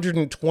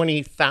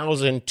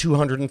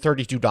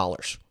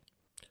 $120,232.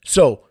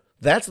 So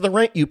that's the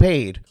rent you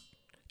paid.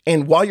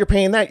 And while you're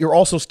paying that, you're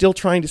also still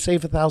trying to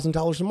save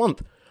 $1,000 a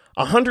month.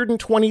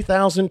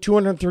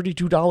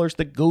 $120,232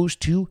 that goes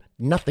to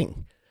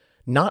nothing.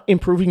 Not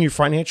improving your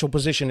financial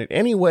position in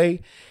any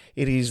way.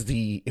 It is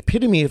the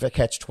epitome of a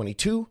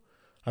catch-22.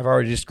 I've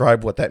already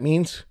described what that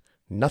means.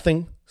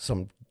 Nothing.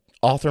 Some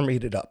author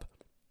made it up.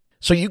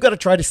 So you got to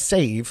try to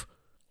save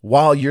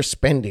while you're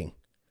spending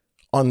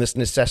on this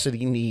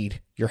necessity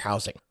need, your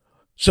housing.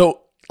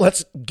 So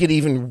let's get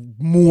even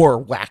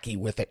more wacky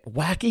with it.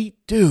 Wacky?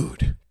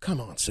 Dude,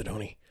 come on,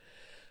 Sidoni.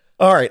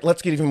 All right,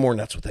 let's get even more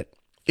nuts with it.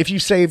 If you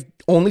save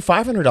only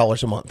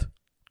 $500 a month,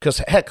 because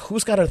heck,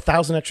 who's got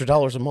 $1,000 extra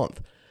a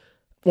month?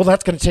 Well,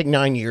 that's going to take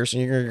 9 years,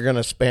 and you're going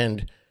to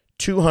spend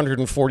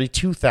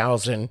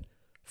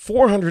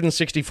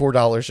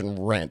 $242,464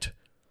 in rent.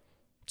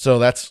 So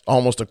that's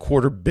almost a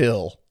quarter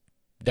bill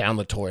down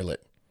the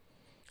toilet.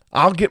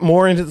 I'll get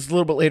more into this a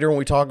little bit later when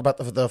we talk about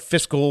the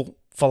fiscal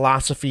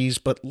philosophies,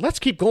 but let's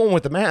keep going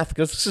with the math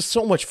because this is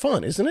so much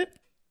fun, isn't it?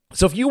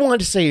 So if you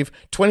wanted to save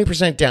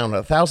 20% down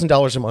at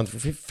 $1,000 a month for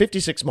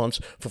 56 months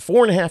for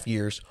 4.5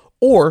 years,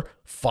 or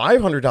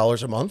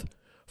 $500 a month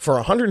for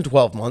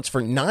 112 months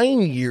for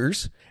 9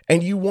 years,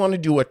 and you want to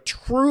do a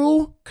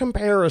true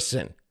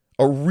comparison,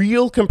 a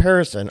real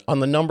comparison on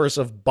the numbers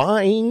of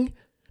buying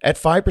at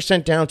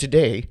 5% down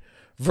today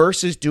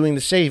versus doing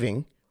the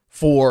saving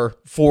for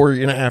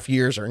 4.5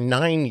 years or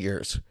 9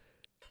 years.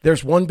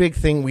 There's one big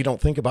thing we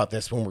don't think about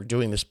this when we're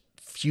doing this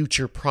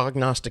future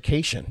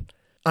prognostication.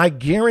 I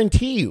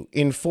guarantee you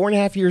in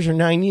 4.5 years or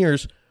 9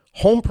 years,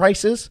 home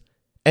prices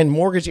and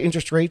mortgage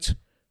interest rates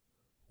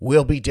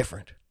will be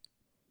different.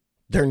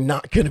 They're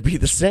not going to be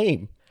the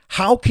same.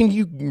 How can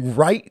you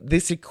write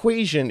this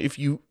equation if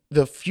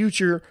the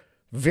future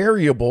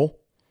variable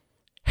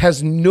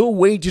has no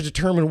way to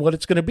determine what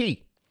it's going to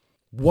be?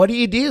 What do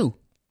you do?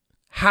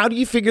 How do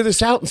you figure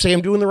this out and say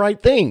I'm doing the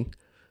right thing?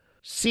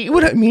 See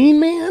what I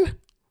mean, man?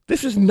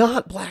 This is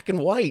not black and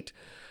white.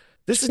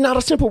 This is not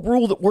a simple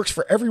rule that works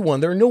for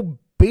everyone. There are no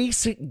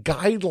basic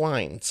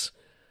guidelines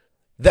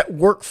that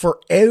work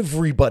for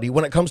everybody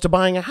when it comes to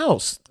buying a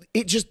house.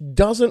 It just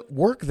doesn't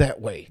work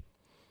that way.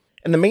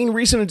 And the main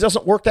reason it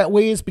doesn't work that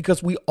way is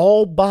because we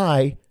all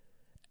buy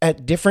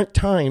at different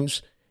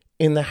times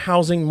in the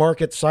housing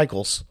market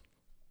cycles.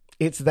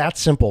 It's that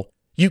simple.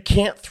 You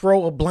can't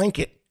throw a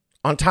blanket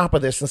on top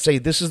of this and say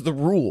this is the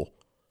rule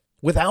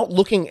without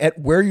looking at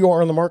where you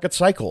are in the market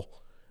cycle.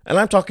 And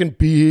I'm talking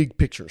big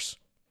pictures.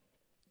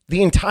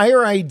 The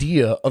entire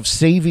idea of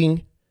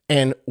saving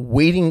and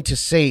waiting to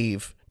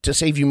save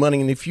you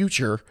money in the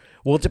future,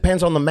 well, it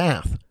depends on the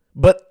math.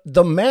 But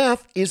the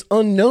math is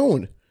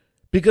unknown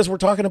because we're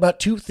talking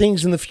about two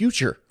things in the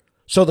future.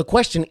 So the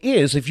question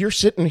is, if you're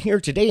sitting here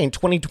today in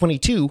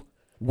 2022,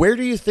 where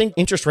do you think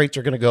interest rates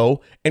are going to go?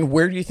 And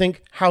where do you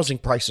think housing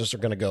prices are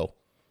going to go?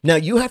 Now,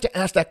 you have to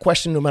ask that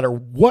question no matter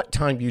what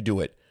time you do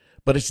it,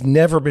 but it's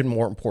never been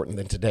more important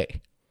than today.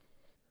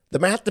 The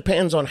math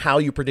depends on how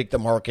you predict the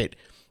market.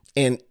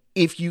 And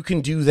if you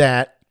can do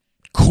that,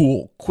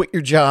 cool. Quit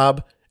your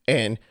job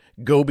and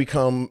go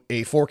become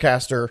a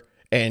forecaster,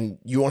 and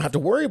you won't have to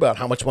worry about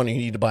how much money you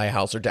need to buy a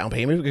house or down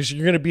payment because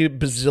you're going to be a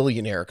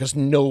bazillionaire because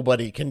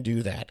nobody can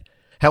do that.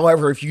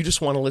 However, if you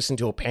just want to listen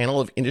to a panel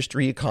of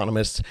industry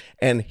economists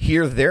and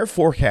hear their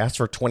forecasts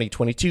for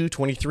 2022,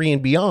 23,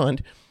 and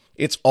beyond,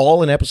 it's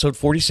all in episode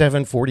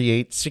 47,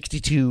 48,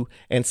 62,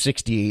 and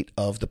 68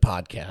 of the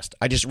podcast.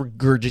 I just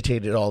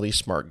regurgitated all these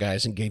smart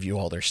guys and gave you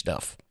all their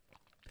stuff.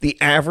 The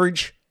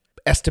average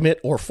estimate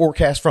or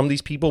forecast from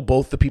these people,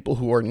 both the people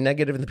who are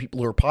negative and the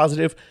people who are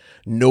positive,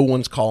 no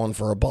one's calling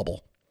for a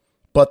bubble.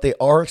 But they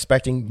are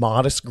expecting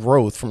modest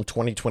growth from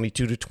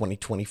 2022 to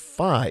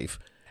 2025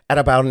 at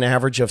about an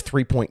average of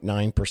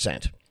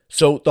 3.9%.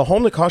 So the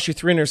home that cost you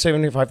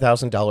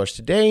 $375,000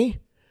 today,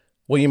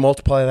 well, you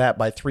multiply that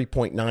by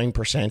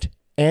 3.9%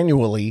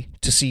 annually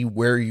to see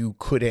where you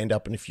could end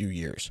up in a few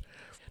years.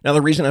 Now,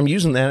 the reason I'm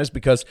using that is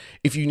because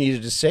if you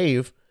needed to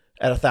save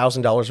at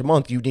 $1,000 a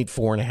month, you need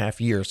 4.5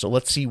 years. So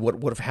let's see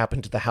what would have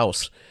happened to the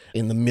house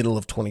in the middle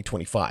of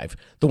 2025,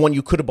 the one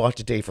you could have bought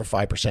today for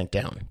 5%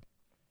 down.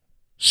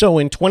 So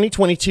in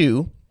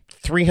 2022,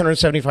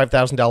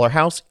 $375,000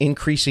 house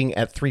increasing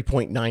at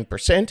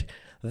 3.9%.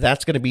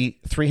 That's going to be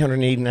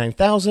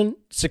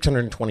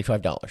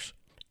 $389,625.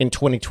 In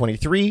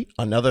 2023,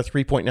 another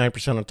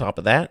 3.9% on top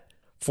of that,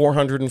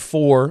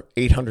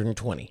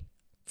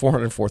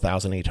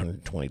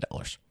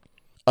 $404,820.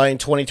 In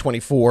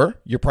 2024,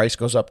 your price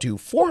goes up to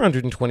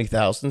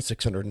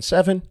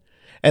 $420,607,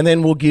 and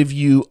then we'll give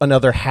you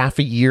another half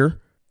a year,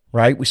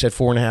 right? We said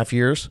 4.5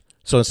 years.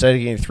 So instead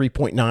of getting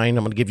 3.9, I'm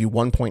going to give you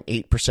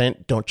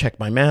 1.8%. Don't check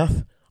my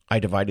math. I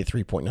divided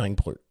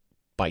 3.9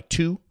 by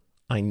 2.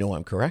 I know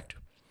I'm correct.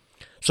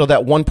 So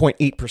that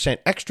 1.8%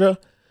 extra,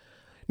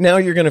 now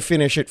you're going to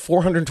finish at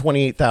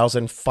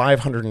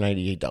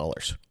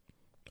 $428,598.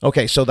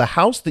 Okay, so the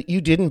house that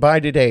you didn't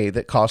buy today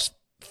that cost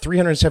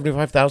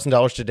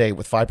 $375,000 today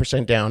with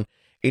 5% down,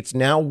 it's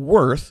now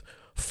worth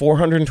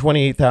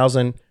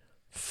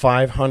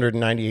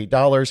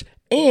 $428,598,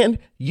 and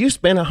you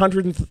spent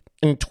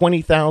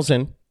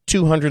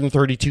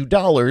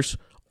 $120,232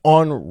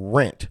 on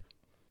rent.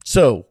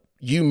 So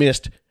you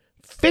missed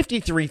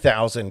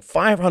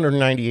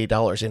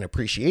 $53,598 in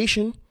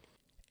appreciation,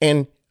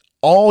 and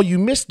all you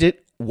missed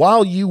it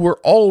while you were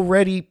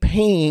already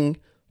paying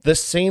the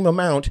same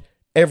amount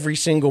every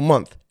single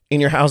month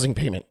in your housing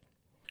payment.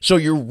 So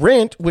your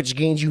rent, which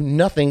gains you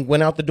nothing,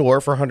 went out the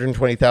door for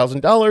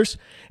 $120,000,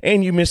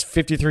 and you missed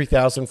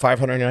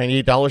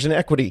 $53,598 in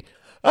equity.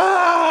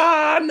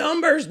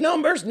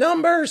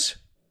 Numbers.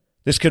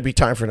 This could be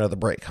time for another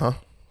break, huh?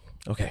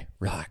 Okay,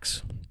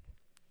 relax.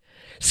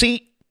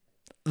 See,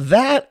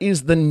 that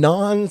is the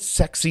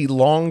non-sexy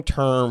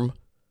long-term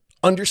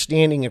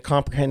understanding and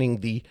comprehending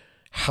the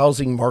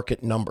housing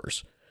market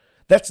numbers.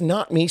 That's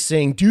not me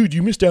saying, dude,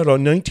 you missed out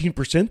on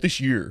 19% this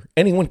year.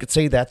 Anyone could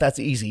say that. That's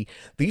easy.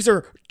 These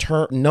are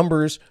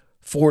numbers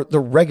for the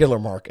regular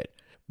market.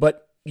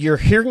 But you're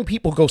hearing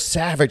people go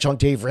savage on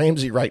Dave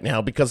Ramsey right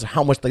now because of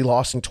how much they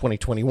lost in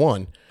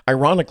 2021.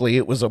 Ironically,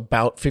 it was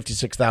about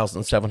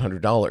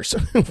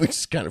 $56,700, which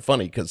is kind of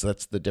funny because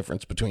that's the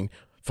difference between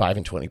 5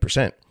 and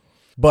 20%.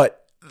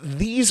 But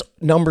these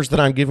numbers that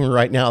I'm giving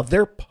right now,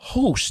 they're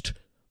post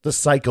the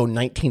psycho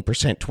 19%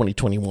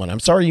 2021. I'm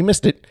sorry you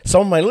missed it.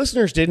 Some of my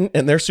listeners didn't,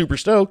 and they're super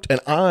stoked, and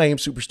I am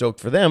super stoked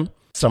for them.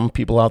 Some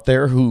people out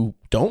there who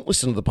don't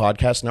listen to the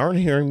podcast and aren't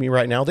hearing me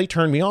right now, they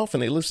turn me off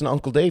and they listen to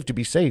Uncle Dave to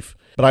be safe.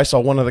 But I saw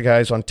one of the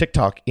guys on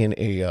TikTok in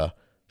a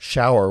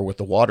shower with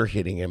the water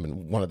hitting him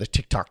in one of the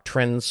TikTok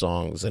trend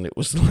songs, and it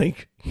was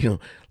like,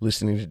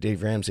 listening to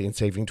Dave Ramsey and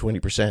saving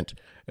 20%.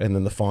 And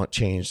then the font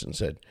changed and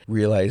said,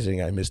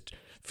 realizing I missed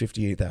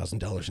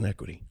 $58,000 in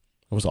equity.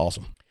 It was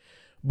awesome.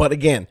 But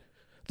again,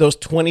 those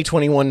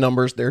 2021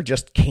 numbers, they're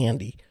just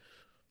candy.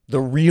 The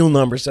real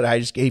numbers that I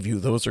just gave you,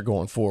 those are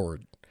going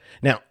forward.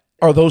 Now,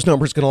 are those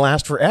numbers going to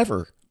last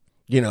forever?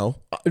 No.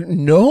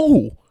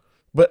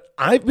 But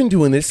I've been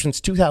doing this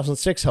since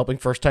 2006, helping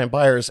first-time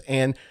buyers,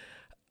 and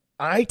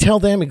I tell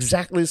them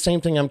exactly the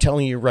same thing I'm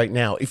telling you right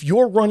now. If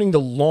you're running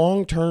the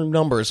long-term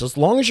numbers, as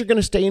long as you're going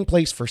to stay in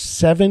place for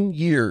 7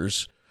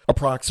 years,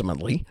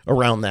 approximately,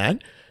 around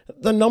that,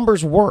 the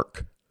numbers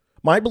work.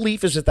 My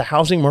belief is that the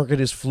housing market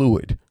is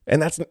fluid.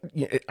 And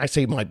I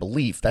say my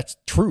belief, that's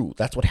true.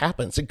 That's what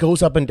happens. It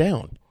goes up and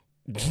down.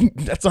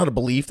 That's not a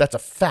belief, that's a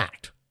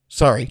fact.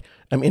 Sorry,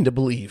 I'm into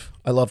believe.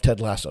 I love Ted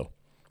Lasso.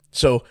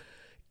 So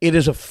it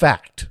is a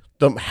fact.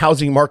 The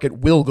housing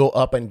market will go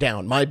up and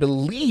down. My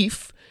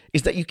belief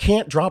is that you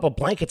can't drop a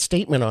blanket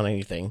statement on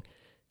anything,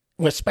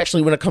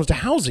 especially when it comes to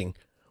housing,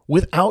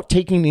 without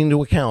taking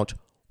into account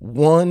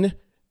one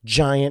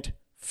giant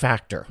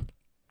factor.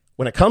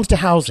 When it comes to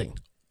housing,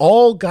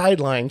 all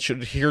guidelines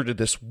should adhere to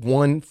this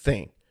one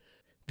thing: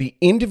 the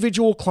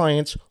individual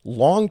client's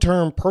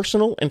long-term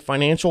personal and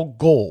financial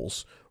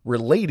goals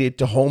related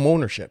to home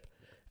ownership,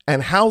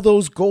 and how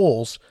those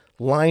goals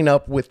line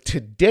up with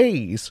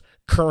today's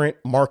current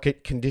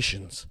market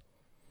conditions.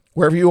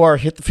 Wherever you are,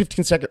 hit the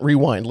 15-second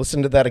rewind.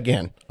 Listen to that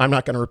again. I'm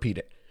not going to repeat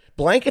it.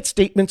 Blanket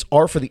statements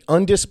are for the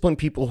undisciplined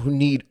people who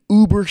need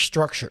uber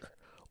structure,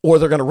 or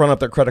they're going to run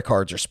up their credit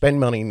cards or spend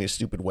money in this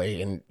stupid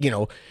way. And,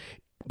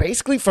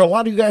 basically for a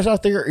lot of you guys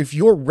out there, if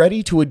you're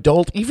ready to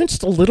adult even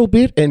just a little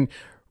bit and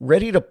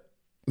ready to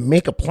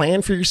make a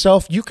plan for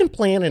yourself, you can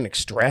plan an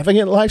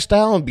extravagant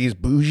lifestyle and be as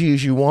bougie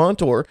as you want,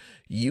 or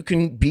you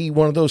can be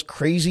one of those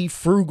crazy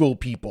frugal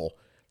people.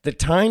 The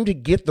time to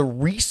get the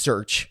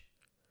research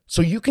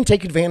so you can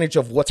take advantage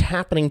of what's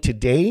happening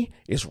today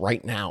is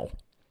right now.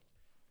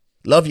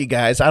 Love you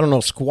guys. I don't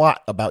know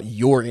squat about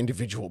your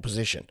individual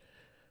position,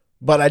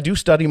 but I do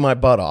study my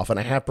butt off, and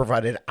I have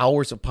provided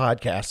hours of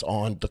podcasts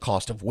on the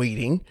cost of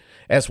waiting,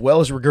 as well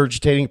as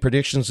regurgitating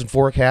predictions and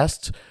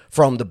forecasts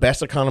from the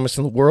best economists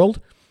in the world.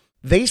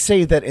 They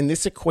say that in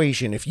this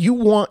equation, if you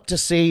want to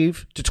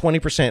save to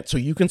 20%, so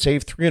you can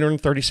save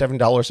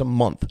 $337 a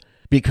month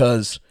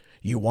because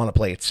you want to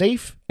play it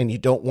safe and you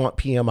don't want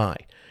PMI,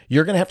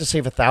 you're going to have to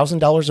save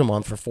 $1,000 a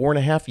month for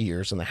 4.5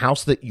 years, and the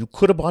house that you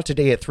could have bought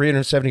today at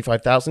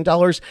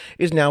 $375,000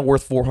 is now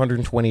worth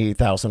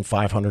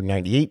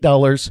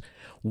 $428,598,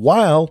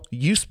 while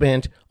you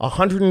spent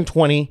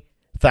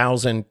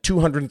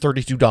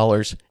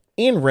 $120,232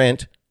 in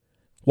rent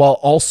while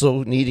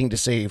also needing to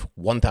save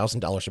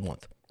 $1,000 a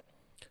month.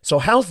 So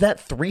how's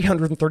that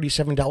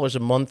 $337 a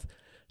month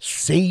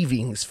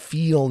savings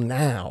feel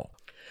now?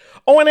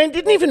 Oh, and I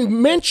didn't even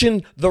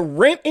mention the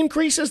rent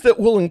increases that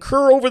will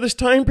incur over this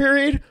time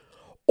period,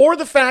 or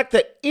the fact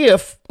that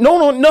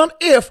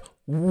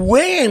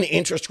when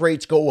interest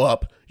rates go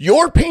up,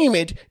 your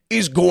payment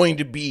is going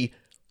to be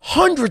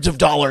hundreds of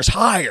dollars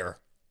higher.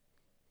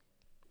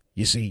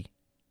 You see,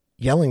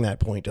 yelling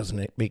that point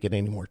doesn't make it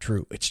any more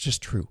true. It's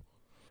just true.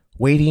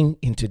 Waiting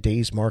in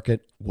today's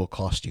market will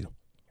cost you.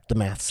 The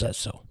math says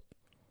so.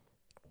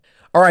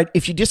 All right,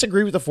 if you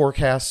disagree with the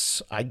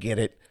forecasts, I get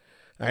it.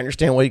 I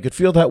understand why you could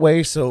feel that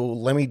way, so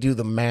let me do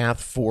the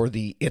math for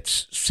the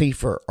it's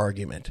safer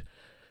argument.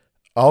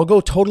 I'll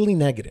go totally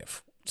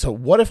negative. So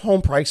what if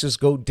home prices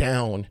go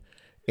down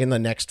in the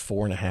next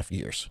 4.5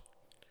 years?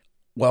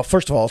 Well,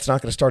 first of all, it's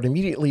not going to start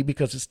immediately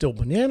because it's still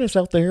bananas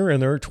out there,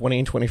 and there are 20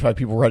 and 25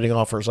 people writing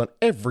offers on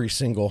every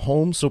single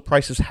home, so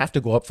prices have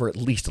to go up for at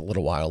least a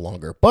little while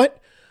longer. But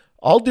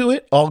I'll do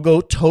it. I'll go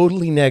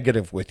totally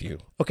negative with you.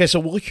 Okay, so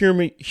we'll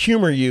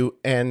humor you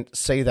and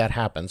say that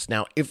happens.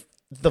 Now, if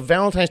the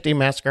Valentine's Day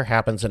massacre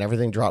happens and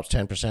everything drops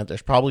 10%,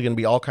 there's probably going to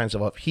be all kinds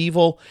of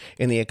upheaval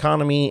in the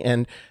economy.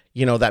 And,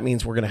 that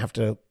means we're going to have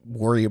to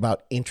worry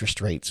about interest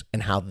rates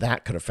and how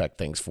that could affect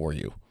things for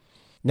you.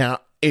 Now,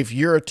 if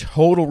you're a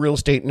total real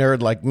estate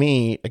nerd like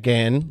me,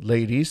 again,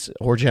 ladies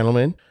or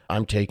gentlemen,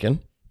 I'm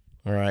taken.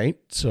 All right.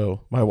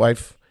 So my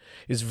wife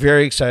is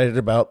very excited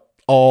about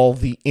all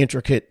the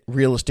intricate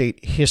real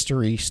estate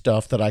history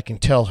stuff that I can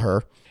tell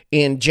her.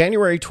 In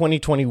January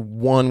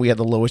 2021, we had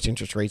the lowest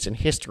interest rates in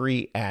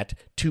history at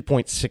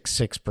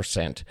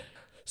 2.66%.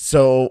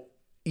 So,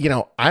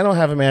 I don't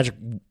have a magic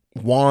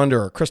wand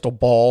or a crystal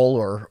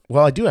ball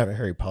I do have a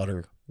Harry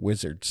Potter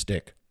wizard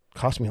stick.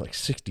 Cost me like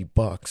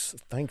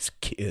 $60. Thanks,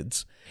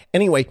 kids.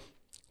 Anyway,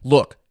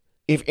 look,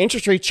 if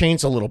interest rates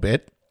change a little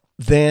bit,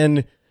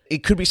 then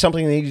it could be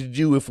something they need to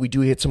do if we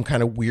do hit some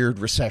kind of weird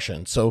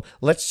recession. So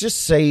let's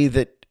just say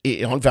that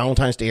on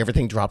Valentine's Day,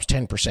 everything drops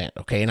 10%,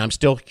 okay? And I'm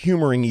still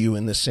humoring you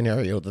in this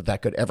scenario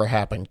that could ever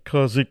happen,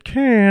 because it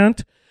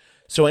can't.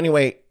 So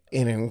anyway,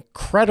 an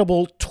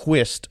incredible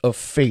twist of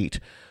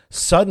fate.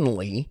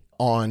 Suddenly,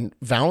 on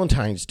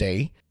Valentine's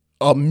Day,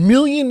 1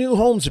 million new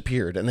homes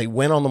appeared, and they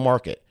went on the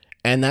market.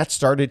 And that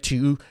started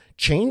to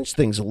change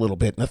things a little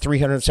bit. In a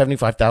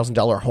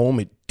 $375,000 home,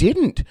 it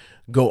didn't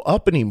go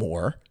up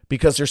anymore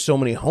because there's so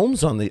many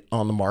homes on the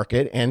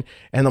market, and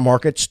the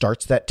market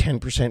starts that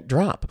 10%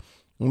 drop.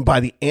 By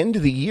the end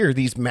of the year,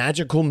 these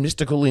magical,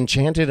 mystical,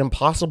 enchanted,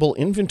 impossible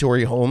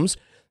inventory homes,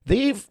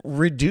 they've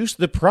reduced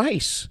the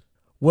price.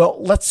 Well,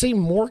 let's say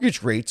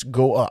mortgage rates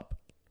go up.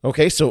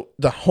 Okay, so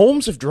the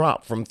homes have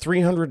dropped from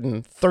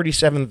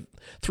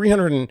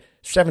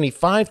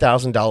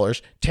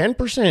 $375,000,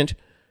 10%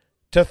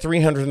 to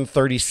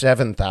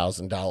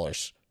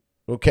 $337,000.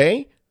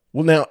 Okay?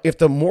 Well, now, if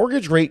the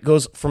mortgage rate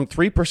goes from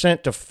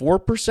 3% to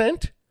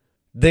 4%,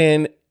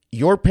 then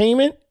your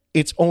payment,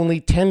 it's only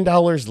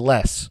 $10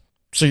 less.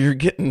 So you're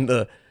getting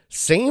the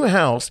same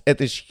house at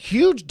this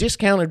huge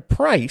discounted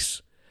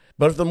price,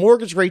 but if the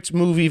mortgage rates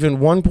move even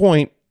 1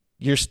 point,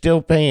 you're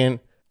still paying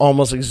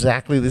almost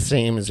exactly the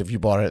same as if you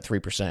bought it at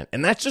 3%.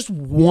 And that's just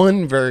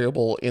one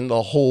variable in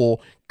the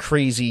whole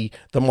crazy,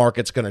 the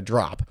market's going to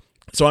drop.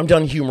 So I'm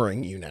done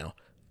humoring you now.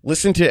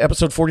 Listen to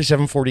episode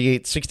 47,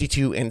 48,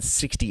 62, and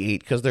 68,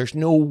 because there's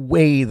no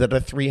way that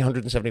a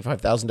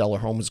 $375,000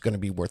 home is going to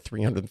be worth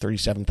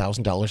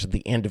 $337,000 at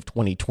the end of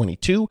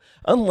 2022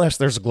 unless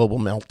there's a global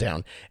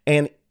meltdown.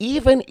 And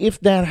even if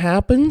that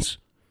happens,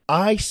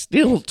 I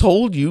still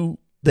told you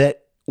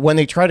that when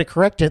they try to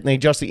correct it and they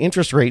adjust the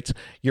interest rates,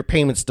 your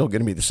payment's still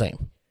going to be the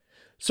same.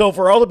 So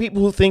for all the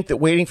people who think that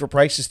waiting for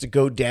prices to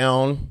go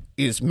down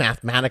is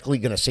mathematically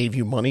going to save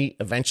you money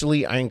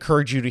eventually, I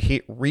encourage you to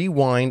hit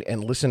rewind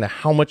and listen to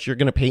how much you're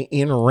going to pay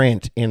in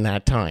rent in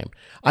that time.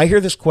 I hear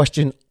this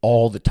question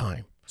all the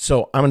time.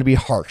 So I'm going to be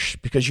harsh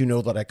because you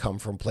know that I come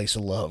from a place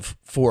of love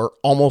for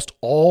almost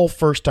all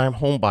first-time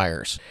home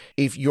buyers.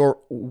 If you're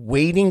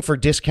waiting for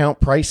discount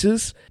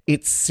prices,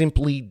 it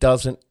simply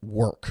doesn't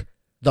work.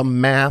 The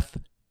math,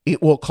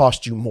 it will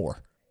cost you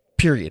more,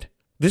 period.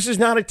 This is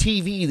not a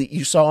TV that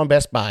you saw on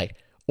Best Buy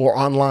or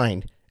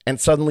online and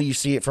suddenly you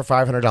see it for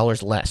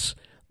 $500 less.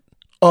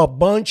 A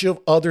bunch of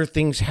other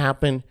things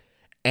happen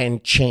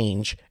and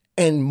change,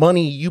 and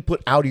money you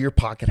put out of your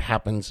pocket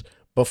happens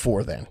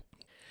before then.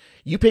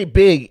 You pay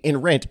big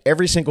in rent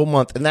every single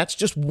month, and that's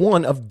just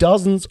one of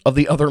dozens of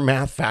the other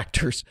math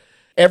factors.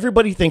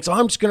 Everybody thinks,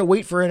 I'm just going to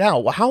wait for it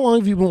out. Well, how long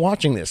have you been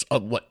watching this?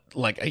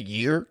 Like a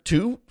year,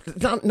 2?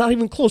 Not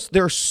even close.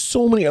 There are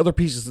so many other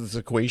pieces of this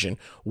equation.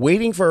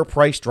 Waiting for a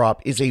price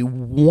drop is a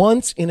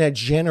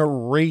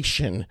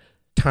once-in-a-generation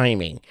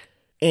timing.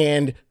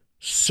 And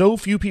so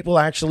few people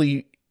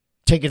actually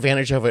take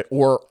advantage of it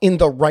or in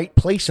the right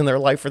place in their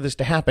life for this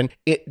to happen.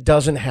 It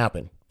doesn't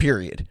happen,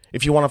 period.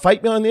 If you want to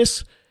fight me on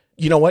this,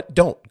 you know what?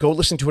 Don't. Go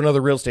listen to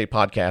another real estate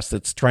podcast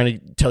that's trying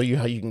to tell you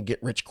how you can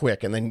get rich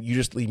quick, and then you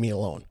just leave me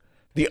alone.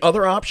 The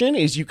other option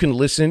is you can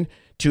listen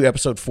to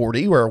episode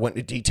 40, where I went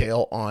into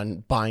detail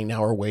on buying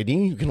now or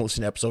waiting. You can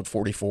listen to episode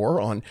 44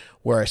 on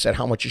where I said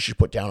how much you should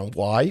put down and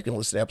why. You can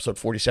listen to episode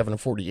 47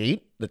 and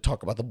 48 that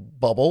talk about the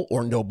bubble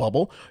or no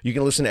bubble. You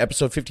can listen to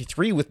episode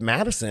 53 with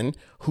Madison,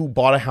 who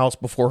bought a house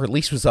before her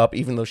lease was up,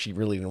 even though she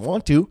really didn't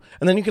want to.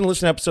 And then you can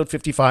listen to episode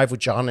 55 with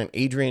John and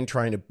Adrian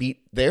trying to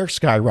beat their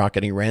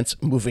skyrocketing rents,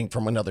 moving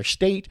from another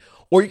state.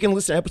 Or you can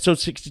listen to episode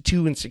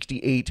 62 and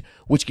 68,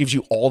 which gives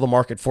you all the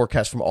market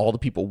forecasts from all the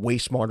people way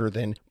smarter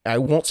than, I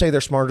won't say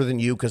they're smarter than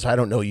you because I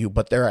don't know you,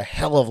 but they're a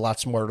hell of a lot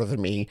smarter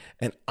than me.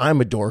 And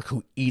I'm a dork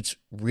who eats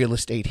real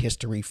estate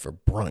history for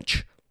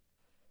brunch.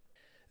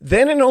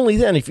 Then and only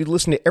then, if you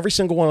listen to every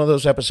single one of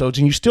those episodes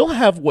and you still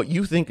have what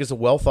you think is a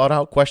well thought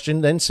out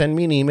question, then send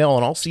me an email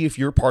and I'll see if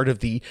you're part of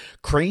the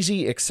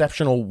crazy,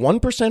 exceptional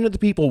 1% of the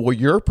people where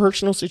your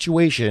personal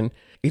situation,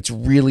 it's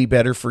really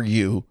better for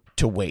you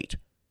to wait.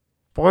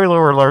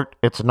 Spoiler alert,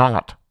 it's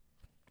not.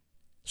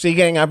 See,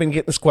 gang, I've been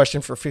getting this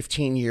question for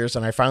 15 years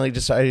and I finally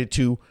decided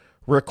to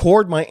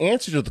record my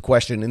answer to the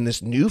question in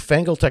this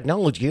newfangled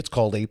technology. It's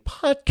called a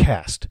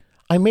podcast.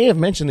 I may have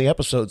mentioned the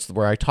episodes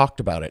where I talked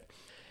about it.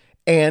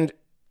 And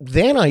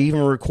then I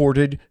even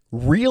recorded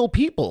real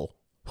people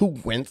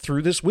who went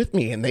through this with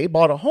me and they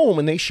bought a home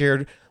and they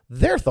shared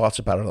their thoughts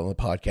about it on the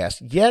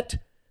podcast. Yet,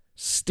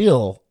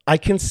 still, I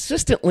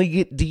consistently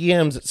get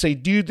DMs that say,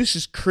 dude, this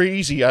is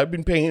crazy. I've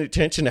been paying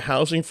attention to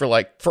housing for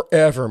like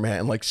forever,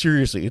 man. Like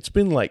seriously, it's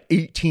been like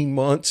 18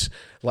 months,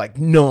 like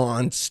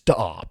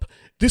nonstop.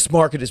 This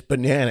market is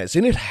bananas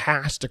and it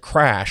has to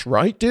crash,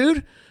 right,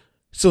 dude?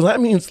 So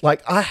that means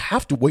like I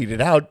have to wait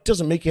it out. It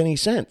doesn't make any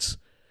sense.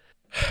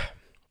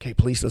 Okay,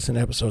 please listen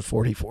to episode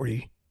 40,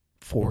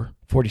 44,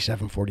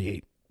 47,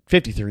 48,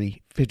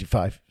 53,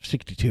 55,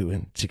 62,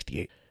 and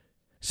 68.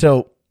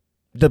 So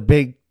the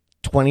big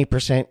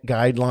 20%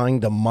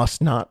 guideline, the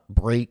must not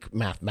break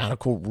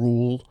mathematical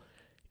rule,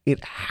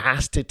 it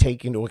has to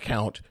take into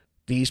account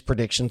these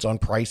predictions on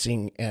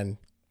pricing and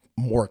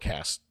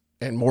mortgage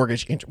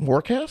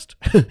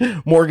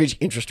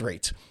interest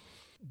rates.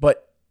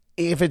 But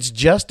if it's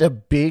just a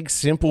big,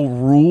 simple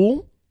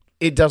rule,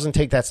 it doesn't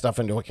take that stuff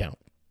into account.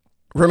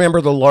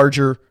 Remember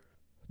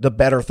the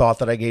better thought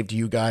that I gave to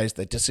you guys,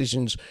 that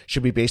decisions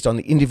should be based on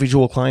the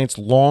individual client's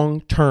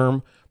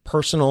long-term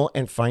personal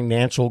and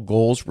financial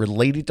goals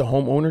related to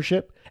home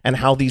ownership and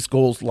how these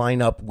goals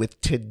line up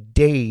with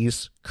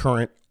today's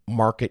current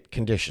market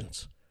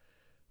conditions.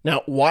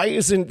 Now, why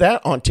isn't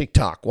that on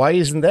TikTok? Why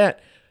isn't that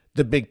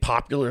the big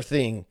popular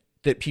thing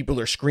that people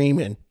are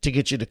screaming to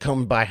get you to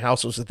come buy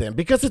houses with them?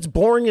 Because it's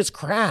boring as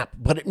crap,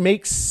 but it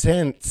makes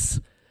sense.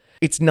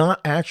 It's not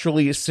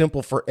actually as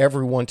simple for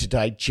everyone to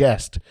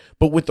digest,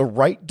 but with the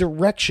right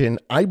direction,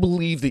 I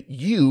believe that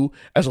you,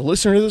 as a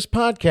listener to this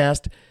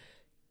podcast,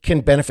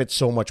 can benefit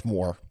so much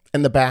more.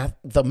 And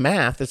the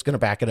math is going to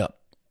back it up.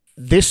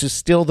 This is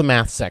still the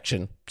math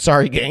section.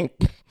 Sorry, gang.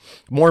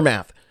 More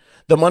math.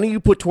 The money you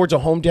put towards a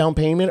home down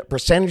payment, a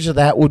percentage of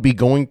that would be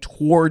going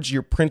towards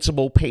your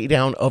principal pay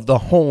down of the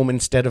home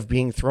instead of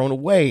being thrown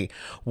away.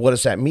 What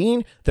does that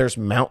mean? There's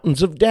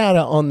mountains of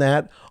data on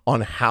that, on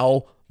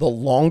how the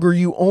longer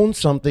you own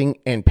something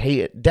and pay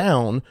it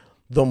down,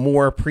 the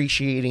more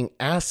appreciating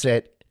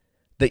asset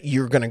that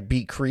you're going to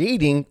be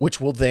creating, which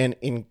will then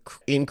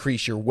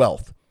increase your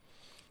wealth.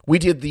 We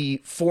did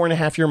the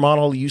 4.5-year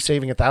model, you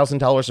saving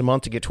 $1,000 a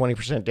month to get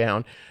 20%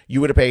 down. You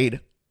would have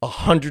paid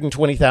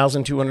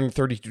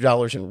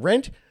 $120,232 in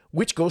rent,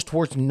 which goes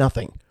towards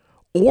nothing.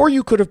 Or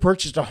you could have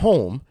purchased a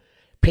home,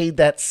 paid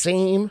that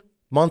same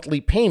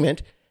monthly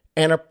payment,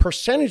 and a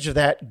percentage of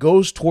that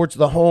goes towards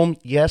the home.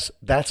 Yes,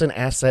 that's an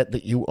asset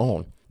that you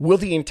own. Will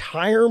the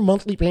entire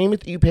monthly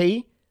payment that you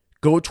pay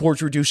go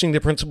towards reducing the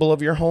principal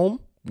of your home?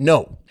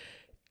 No.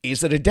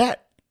 Is it a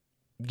debt?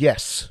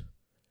 Yes.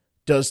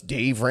 Does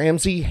Dave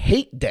Ramsey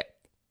hate debt?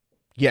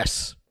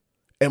 Yes.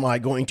 Am I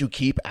going to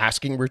keep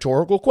asking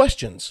rhetorical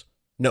questions?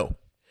 No.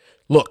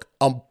 Look,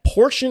 a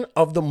portion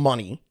of the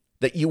money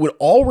that you would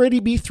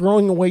already be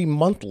throwing away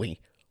monthly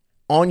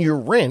on your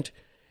rent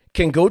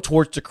can go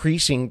towards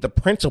decreasing the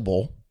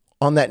principal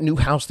on that new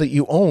house that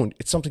you own.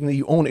 It's something that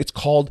you own. It's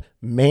called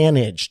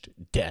managed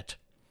debt.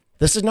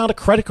 This is not a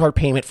credit card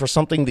payment for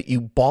something that you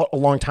bought a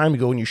long time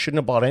ago and you shouldn't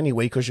have bought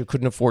anyway because you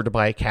couldn't afford to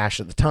buy it cash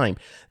at the time.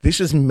 This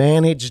is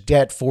managed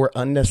debt for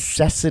a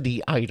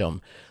necessity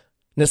item.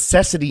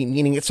 Necessity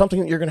meaning it's something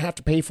that you're going to have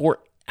to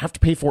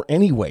pay for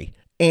anyway.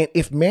 And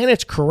if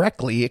managed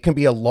correctly, it can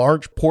be a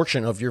large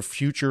portion of your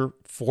future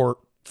for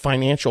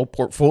financial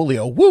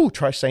portfolio. Woo,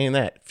 try saying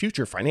that.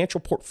 Future financial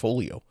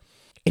portfolio.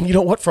 And you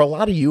know what? For a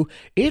lot of you,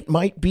 it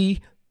might be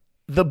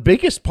the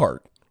biggest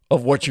part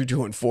of what you're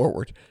doing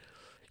forward.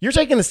 You're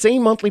taking the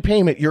same monthly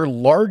payment, your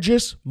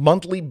largest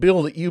monthly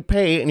bill that you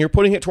pay, and you're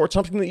putting it towards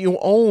something that you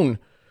own.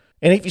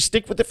 And if you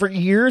stick with it for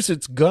years,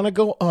 it's going to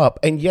go up.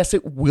 And yes,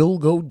 it will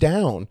go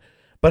down.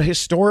 But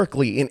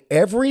historically, in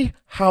every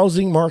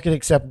housing market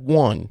except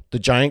one, the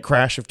giant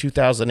crash of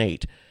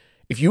 2008,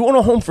 if you own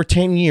a home for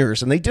 10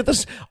 years, and they did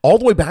this all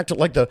the way back to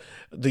like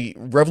the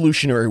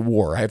Revolutionary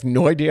War. I have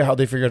no idea how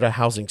they figured out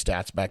housing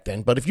stats back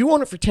then. But if you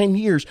own it for 10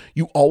 years,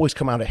 you always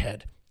come out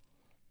ahead.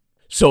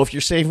 So if you're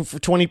saving for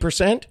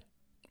 20%,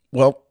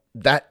 well,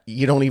 that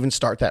you don't even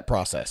start that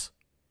process.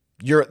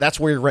 That's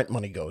where your rent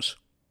money goes.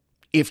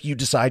 If you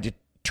decide to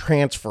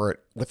transfer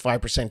it with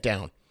 5%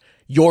 down,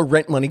 your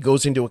rent money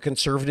goes into a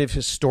conservative,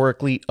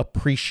 historically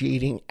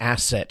appreciating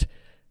asset,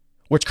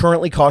 which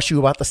currently costs you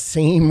about the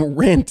same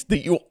rent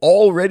that you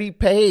already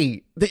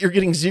pay, that you're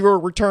getting zero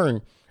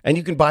return. And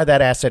you can buy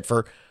that asset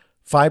for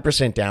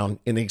 5% down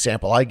in the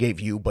example I gave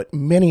you, but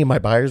many of my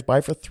buyers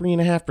buy for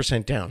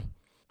 3.5% down.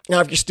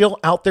 Now, if you're still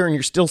out there and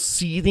you're still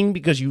seething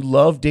because you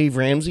love Dave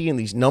Ramsey and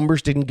these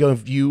numbers didn't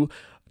give you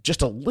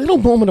just a little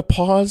moment of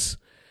pause,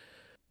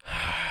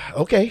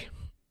 okay,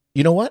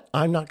 you know what?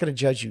 I'm not going to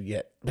judge you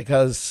yet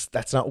because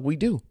that's not what we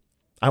do.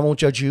 I won't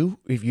judge you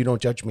if you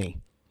don't judge me.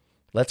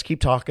 Let's keep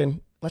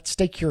talking. Let's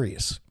stay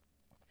curious.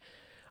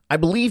 I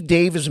believe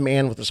Dave is a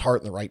man with his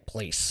heart in the right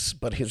place,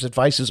 but his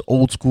advice is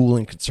old school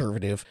and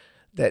conservative,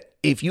 that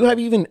if you have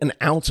even an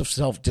ounce of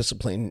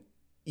self-discipline,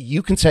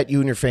 you can set you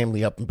and your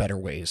family up in better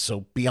ways.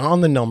 So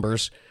beyond the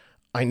numbers,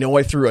 I know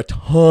I threw a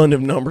ton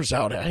of numbers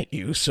out at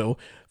you, so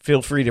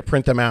feel free to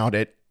print them out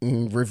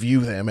and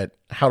review them at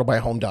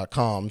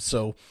howtobuyahome.com.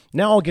 So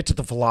now I'll get to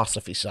the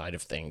philosophy side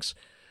of things.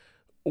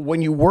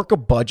 When you work a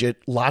budget,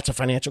 lots of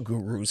financial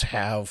gurus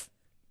have,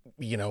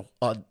 a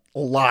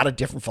lot of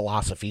different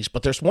philosophies,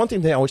 but there's one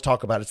thing they always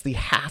talk about. It's the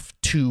have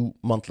to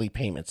monthly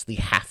payments, the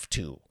have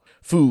to: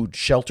 food,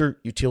 shelter,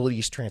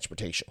 utilities,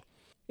 transportation.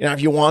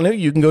 If you want to,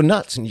 you can go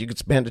nuts and you can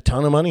spend a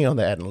ton of money on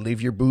that and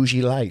live your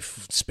bougie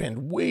life,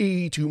 spend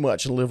way too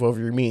much and live over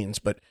your means.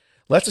 But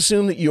let's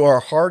assume that you are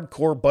a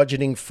hardcore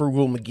budgeting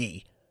frugal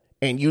McGee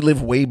and you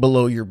live way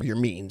below your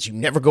means. You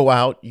never go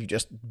out. You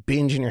just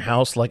binge in your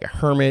house like a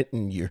hermit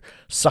and you're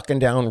sucking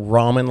down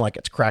ramen like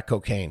it's crack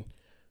cocaine.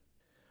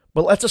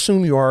 But let's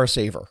assume you are a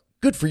saver.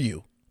 Good for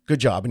you.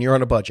 Good job. And you're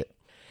on a budget.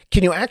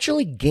 Can you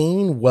actually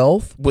gain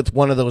wealth with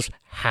one of those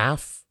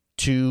have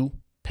to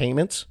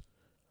payments?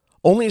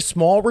 Only a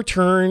small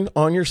return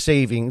on your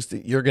savings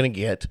that you're going to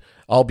get,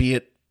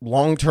 albeit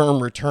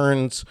long-term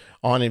returns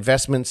on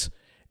investments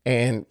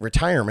and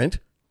retirement.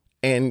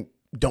 And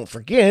don't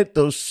forget,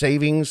 those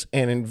savings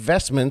and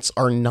investments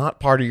are not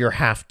part of your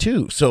have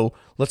to. So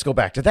let's go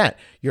back to that.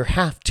 Your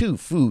have to: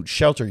 food,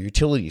 shelter,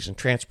 utilities, and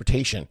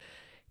transportation.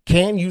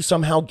 Can you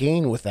somehow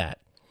gain with that?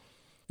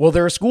 Well,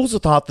 there are schools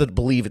of thought that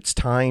believe it's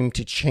time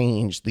to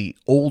change the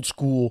old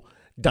school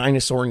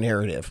dinosaur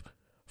narrative.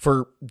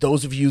 For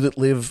those of you that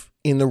live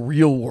in the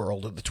real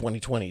world of the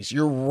 2020s,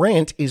 your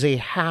rent is a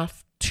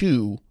have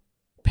to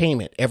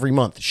payment every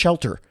month,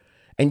 shelter,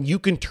 and you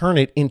can turn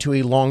it into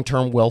a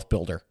long-term wealth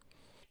builder.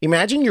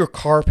 Imagine your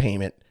car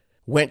payment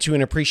went to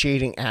an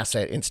appreciating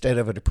asset instead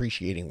of a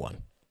depreciating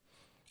one.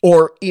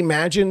 Or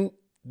imagine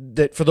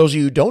that for those of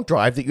you who don't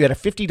drive, that you had a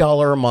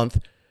 $50 a month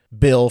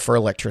bill for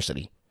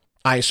electricity.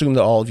 I assume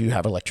that all of you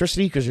have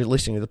electricity because you're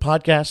listening to the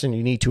podcast and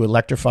you need to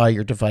electrify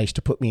your device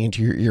to put me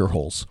into your ear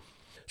holes.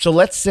 So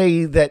let's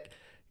say that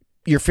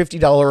your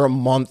 $50 a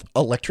month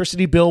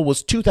electricity bill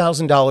was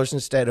 $2,000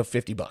 instead of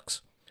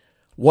 $50.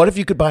 What if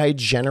you could buy a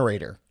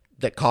generator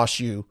that costs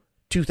you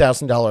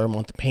 $2,000 a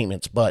month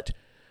payments, but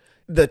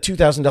the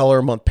 $2,000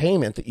 a month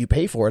payment that you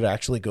pay for it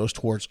actually goes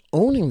towards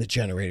owning the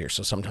generator.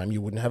 So sometime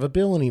you wouldn't have a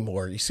bill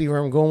anymore. You see where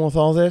I'm going with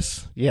all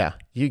this? Yeah,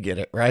 you get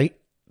it, right?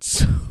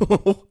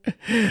 So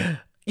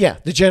yeah,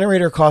 the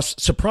generator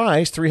costs,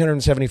 surprise,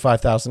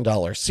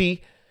 $375,000.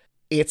 See,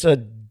 it's a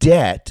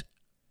debt,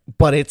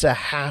 but it's a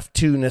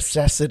have-to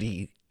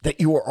necessity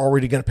that you are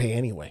already going to pay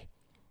anyway.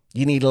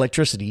 You need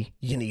electricity,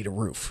 you need a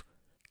roof.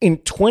 In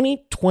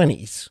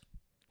 2020s,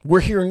 we're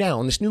here now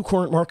in this new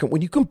current market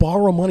when you can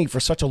borrow money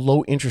for such a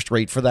low interest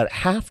rate for that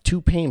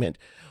have-to payment.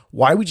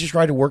 Why would you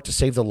try to work to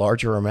save the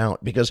larger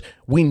amount? Because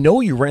we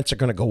know your rents are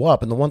going to go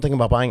up. And the one thing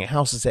about buying a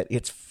house is that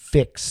it's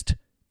fixed.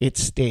 It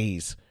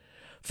stays.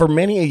 For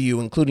many of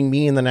you, including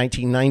me in the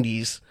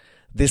 1990s,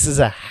 this is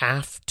a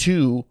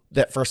have-to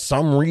that for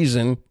some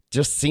reason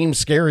just seems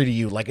scary to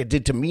you, like it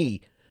did to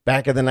me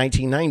back in the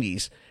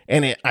 1990s.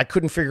 And I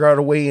couldn't figure out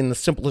a way in the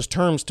simplest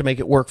terms to make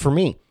it work for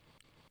me.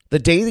 The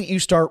day that you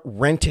start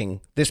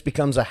renting, this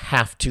becomes a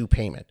have-to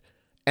payment.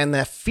 And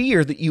that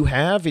fear that you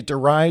have, it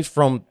derives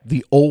from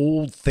the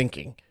old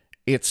thinking.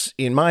 It's,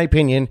 in my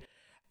opinion,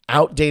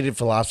 outdated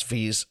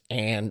philosophies.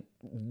 And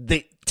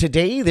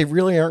today, they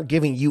really aren't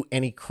giving you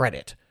any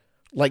credit.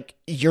 Like,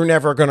 you're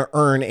never going to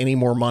earn any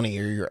more money,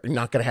 or you're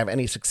not going to have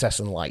any success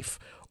in life.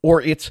 Or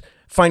it's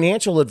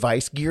financial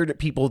advice geared at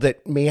people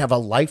that may have a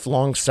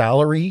lifelong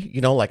salary,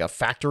 like a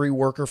factory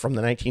worker from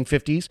the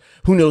 1950s,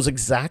 who knows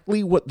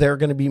exactly what they're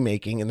going to be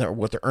making and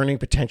what their earning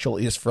potential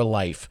is for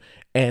life.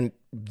 And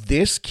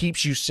this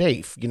keeps you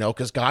safe,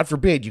 because God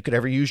forbid you could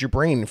ever use your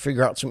brain and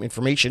figure out some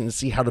information and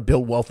see how to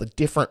build wealth a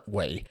different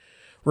way.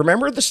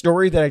 Remember the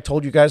story that I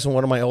told you guys in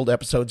one of my old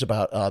episodes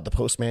about the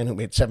postman who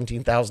made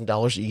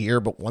 $17,000 a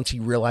year, but once he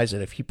realized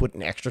that if he put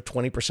an extra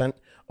 20%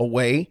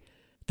 away,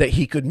 that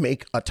he could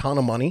make a ton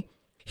of money?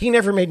 He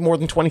never made more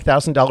than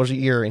 $20,000 a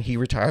year, and he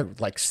retired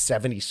with like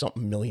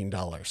 $70-something million.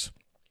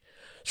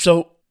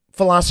 So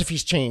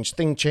philosophies change,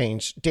 things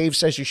change. Dave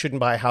says you shouldn't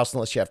buy a house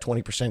unless you have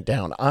 20%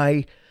 down.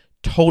 I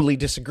totally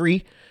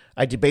disagree.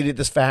 I debated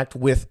this fact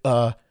with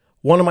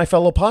one of my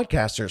fellow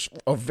podcasters,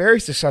 a very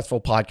successful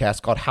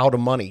podcast called How to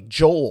Money,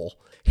 Joel.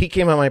 He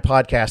came on my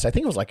podcast, I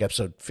think it was like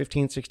episode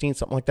 15, 16,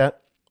 something like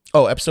that.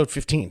 Oh, episode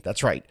 15,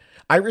 that's right.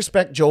 I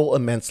respect Joel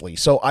immensely,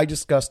 so I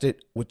discussed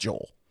it with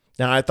Joel.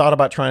 Now, I thought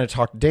about trying to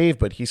talk to Dave,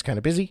 but he's kind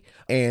of busy,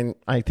 and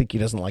I think he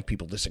doesn't like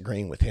people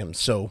disagreeing with him.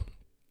 So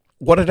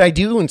what did I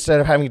do instead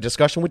of having a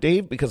discussion with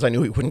Dave, because I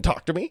knew he wouldn't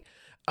talk to me?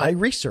 I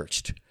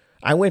researched.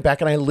 I went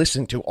back and I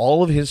listened to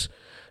all of his,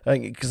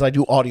 because I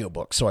do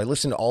audiobooks, so I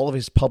listened to all of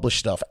his published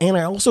stuff, and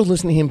I also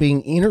listened to him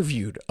being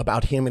interviewed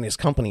about him and his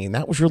company, and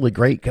that was really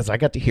great because I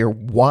got to hear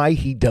why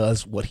he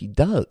does what he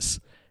does.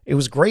 It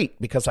was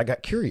great because I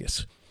got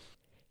curious.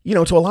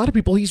 To a lot of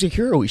people, he's a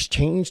hero. He's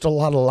changed a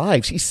lot of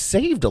lives. He's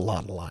saved a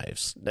lot of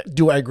lives.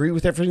 Do I agree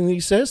with everything that he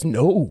says?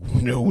 No.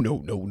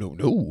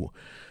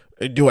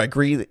 Do I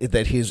agree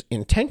that his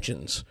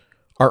intentions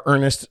are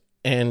earnest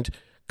and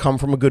come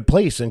from a good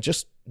place and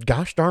just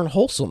gosh darn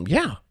wholesome?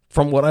 Yeah,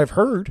 from what I've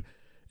heard.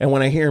 And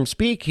when I hear him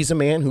speak, he's a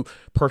man who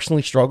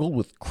personally struggled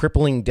with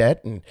crippling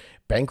debt and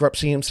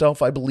bankruptcy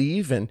himself, I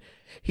believe. And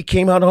he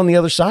came out on the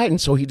other side, and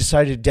so he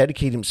decided to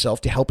dedicate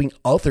himself to helping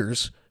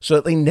others so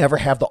that they never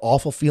have the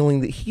awful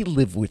feeling that he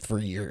lived with for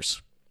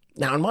years.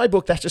 Now, in my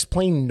book, that's just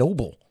plain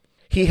noble.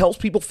 He helps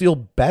people feel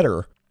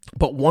better,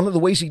 but one of the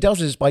ways he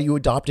does it is by you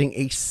adopting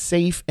a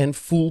safe and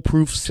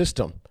foolproof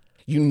system.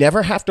 You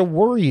never have to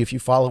worry if you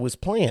follow his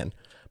plan,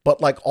 but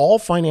like all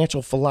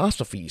financial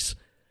philosophies,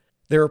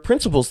 there are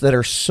principles that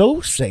are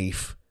so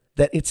safe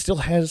that it still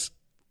has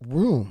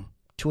room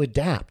to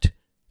adapt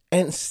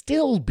and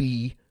still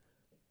be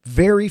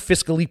very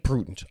fiscally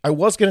prudent. I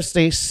was going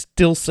to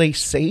still say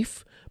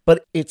safe,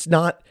 but it's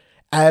not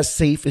as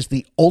safe as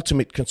the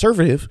ultimate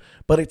conservative,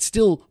 but it's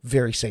still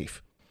very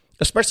safe.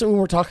 Especially when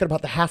we're talking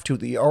about the have-to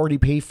that you already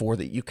pay for,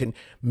 that you can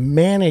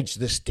manage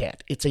this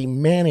debt. It's a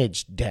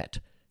managed debt,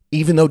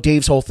 even though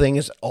Dave's whole thing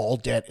is all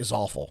debt is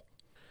awful.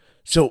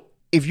 So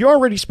if you're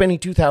already spending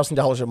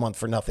 $2,000 a month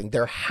for nothing,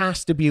 there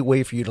has to be a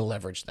way for you to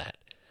leverage that.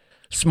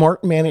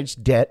 Smart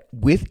managed debt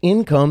with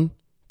income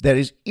that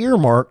is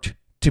earmarked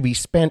to be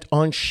spent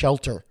on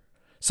shelter.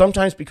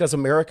 Sometimes because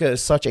America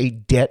is such a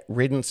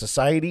debt-ridden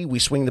society, we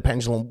swing the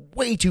pendulum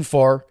way too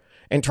far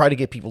and try to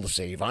get people to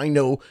save. I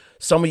know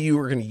some of you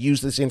are going to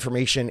use this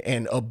information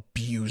and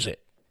abuse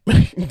it.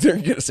 They're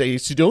going to say,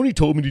 Sidoni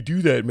told me to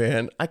do that,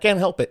 man. I can't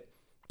help it.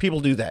 People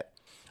do that.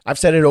 I've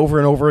said it over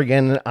and over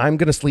again, and I'm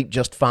going to sleep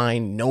just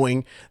fine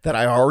knowing that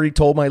I already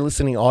told my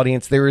listening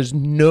audience there is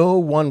no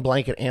one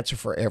blanket answer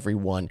for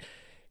everyone.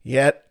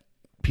 Yet,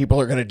 people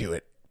are going to do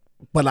it.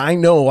 But I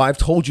know I've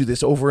told you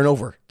this over and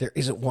over. There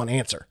isn't one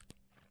answer.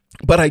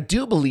 But I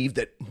do believe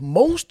that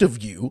most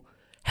of you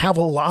have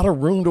a lot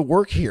of room to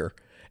work here.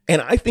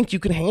 And I think you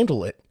can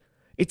handle it.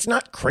 It's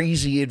not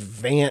crazy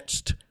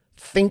advanced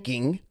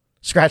thinking.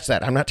 Scratch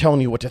that. I'm not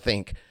telling you what to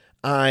think.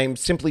 I'm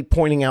simply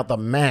pointing out the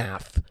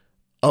math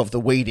of the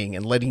waiting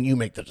and letting you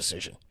make the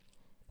decision.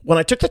 When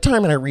I took the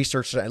time and I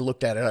researched it, I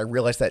looked at it, I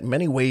realized that in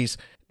many ways,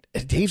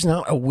 Dave's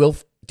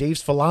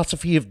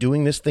philosophy of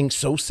doing this thing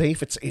so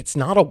safe, it's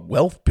not a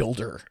wealth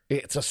builder.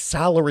 It's a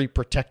salary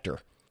protector.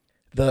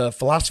 The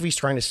philosophy is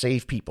trying to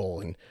save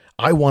people, and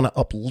I want to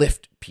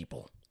uplift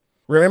people.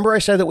 Remember I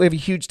said that we have a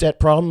huge debt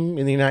problem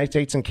in the United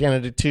States and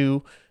Canada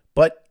too,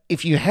 but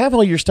if you have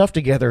all your stuff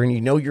together and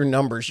you know your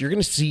numbers, you're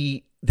going to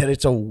see that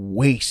it's a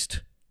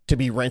waste to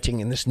be renting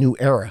in this new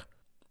era.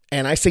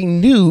 And I say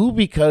new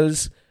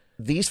because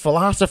these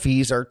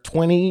philosophies are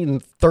 20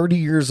 and 30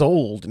 years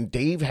old, and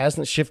Dave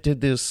hasn't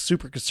shifted this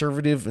super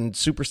conservative and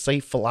super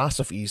safe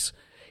philosophies,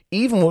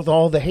 even with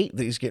all the hate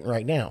that he's getting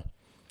right now.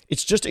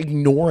 It's just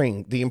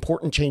ignoring the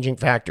important changing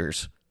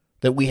factors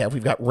that we have.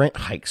 We've got rent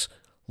hikes,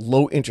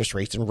 low interest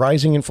rates, and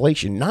rising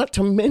inflation, not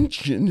to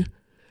mention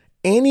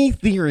any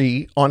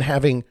theory on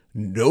having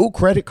no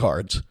credit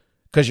cards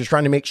because you're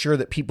trying to make sure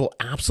that people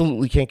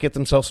absolutely can't get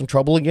themselves in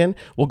trouble again.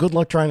 Well, good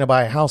luck trying to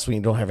buy a house when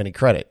you don't have any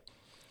credit.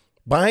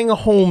 Buying a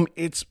home,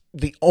 it's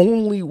the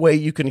only way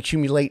you can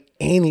accumulate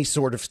any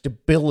sort of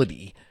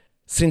stability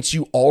since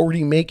you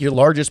already make your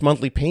largest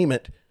monthly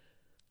payment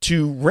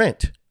to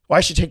rent. Well,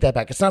 I should take that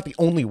back. It's not the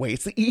only way.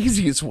 It's the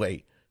easiest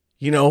way.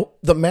 You know,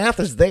 the math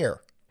is there.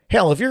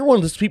 Hell, if you're one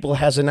of those people that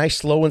has a nice,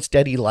 slow and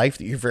steady life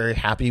that you're very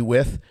happy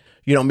with,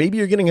 you know, maybe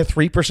you're getting a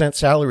 3%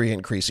 salary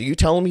increase. Are you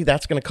telling me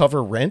that's going to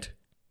cover rent?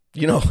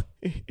 You know,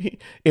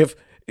 if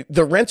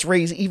the rents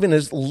raise even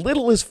as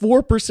little as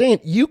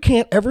 4%, you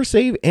can't ever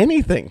save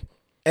anything.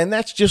 And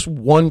that's just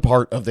one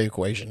part of the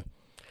equation.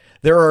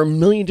 There are a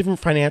million different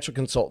financial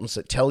consultants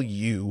that tell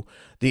you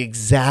the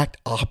exact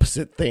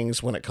opposite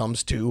things when it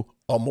comes to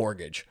a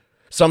mortgage.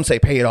 Some say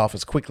pay it off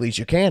as quickly as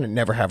you can and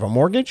never have a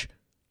mortgage.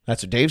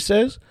 That's what Dave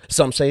says.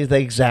 Some say the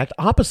exact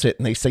opposite,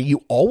 and they say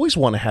you always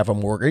want to have a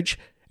mortgage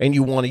and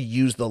you want to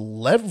use the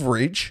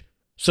leverage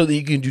so that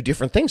you can do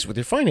different things with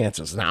your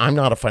finances. Now, I'm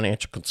not a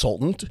financial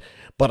consultant,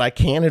 but I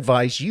can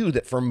advise you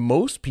that for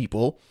most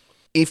people,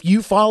 if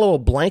you follow a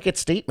blanket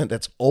statement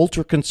that's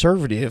ultra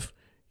conservative,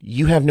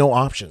 you have no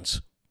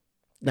options.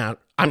 Now,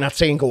 I'm not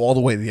saying go all the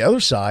way to the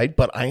other side,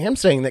 but I am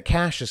saying that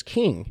cash is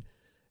king.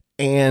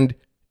 And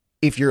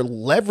if you're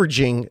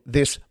leveraging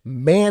this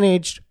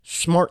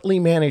smartly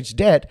managed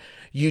debt,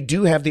 you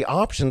do have the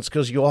options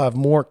because you'll have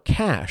more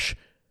cash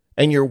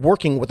and you're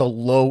working with a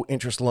low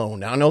interest loan.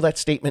 Now, I know that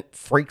statement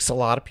freaks a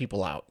lot of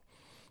people out.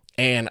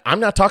 And I'm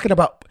not talking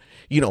about,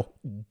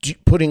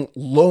 putting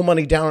low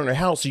money down on a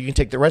house so you can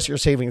take the rest of your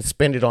savings and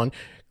spend it on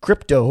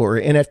crypto or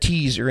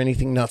NFTs or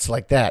anything nuts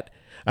like that.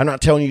 I'm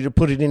not telling you to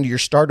put it into your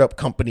startup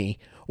company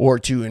or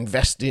to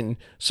invest in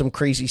some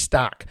crazy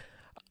stock.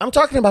 I'm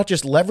talking about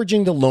just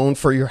leveraging the loan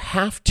for your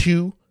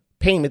have-to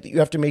payment that you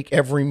have to make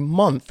every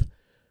month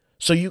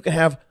so you can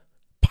have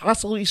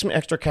possibly some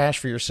extra cash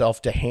for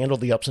yourself to handle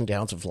the ups and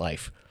downs of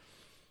life.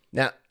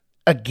 Now,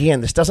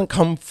 again, this doesn't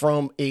come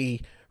from a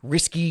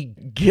risky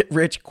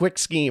get-rich-quick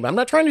scheme. I'm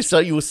not trying to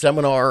sell you a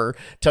seminar or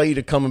tell you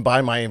to come and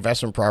buy my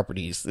investment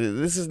properties.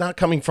 This is not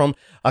coming from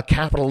a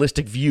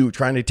capitalistic view,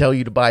 trying to tell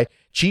you to buy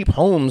cheap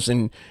homes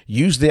and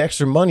use the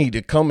extra money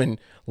to come and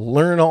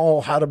learn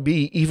all how to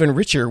be even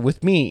richer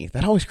with me.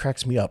 That always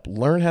cracks me up.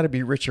 Learn how to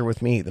be richer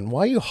with me. Then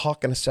why are you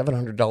hawking a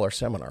 $700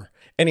 seminar?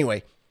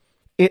 Anyway,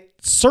 it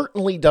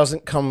certainly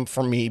doesn't come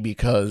from me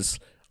because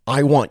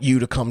I want you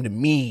to come to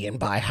me and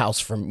buy a house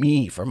from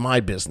me for my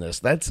business.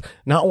 That's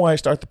not why I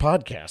start the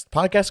podcast.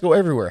 Podcasts go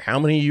everywhere. How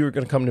many of you are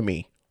going to come to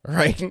me? All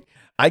right.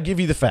 I give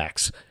you the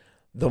facts,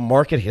 the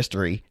market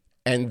history,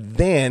 and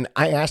then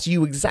I ask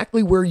you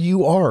exactly where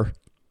you are.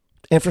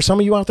 And for some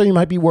of you out there, you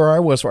might be where I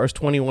was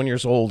 21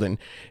 years old, and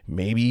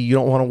maybe you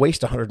don't want to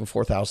waste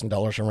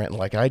 $104,000 on rent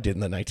like I did in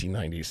the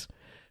 1990s.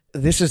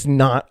 This is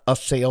not a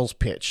sales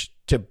pitch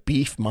to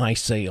beef my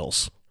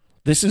sales.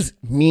 This is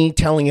me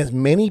telling as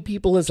many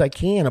people as I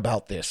can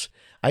about this.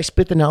 I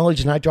spit the knowledge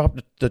and I drop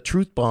the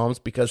truth bombs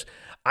because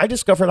I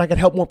discovered I could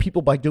help more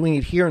people by doing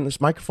it here in this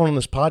microphone, in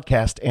this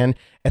podcast. And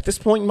at this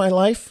point in my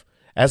life,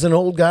 as an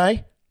old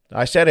guy,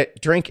 I said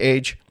it, drink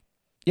age.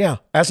 Yeah,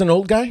 as an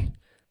old guy,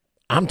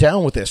 I'm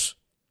down with this.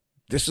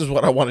 This is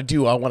what I want to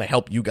do. I want to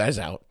help you guys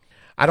out.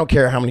 I don't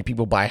care how many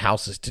people buy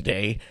houses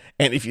today.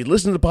 And if you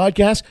listen to the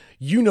podcast,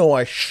 you know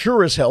I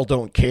sure as hell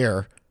don't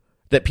care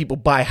that people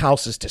buy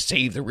houses to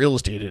save the real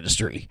estate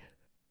industry.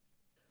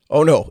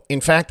 Oh no.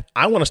 In fact,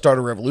 I want to start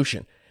a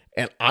revolution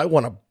and I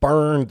want to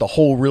burn the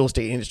whole real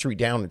estate industry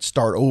down and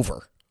start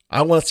over.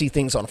 I want to see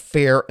things on a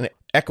fair and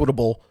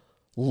equitable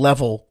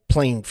level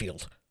playing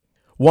field.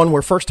 One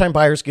where first-time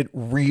buyers get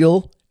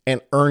real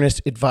and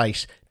earnest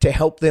advice to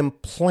help them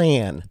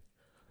plan,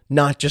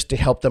 not just to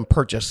help them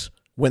purchase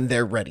when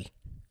they're ready.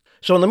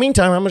 So in the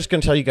meantime, I'm just going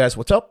to tell you guys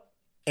what's up.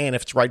 And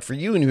if it's right for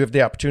you and you have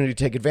the opportunity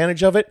to take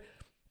advantage of it,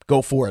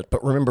 go for it.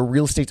 But remember,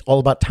 real estate's all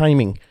about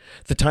timing.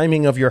 The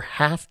timing of your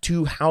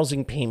have-to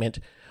housing payment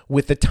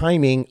with the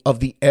timing of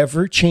the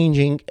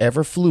ever-changing,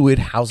 ever-fluid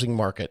housing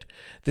market.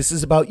 This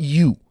is about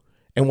you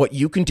and what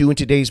you can do in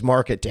today's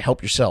market to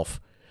help yourself.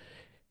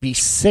 Be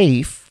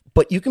safe,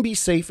 but you can be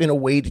safe in a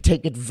way to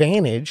take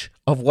advantage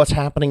of what's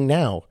happening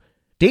now.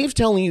 Dave's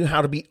telling you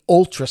how to be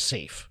ultra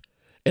safe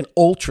and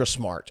ultra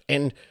smart.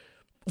 And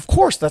of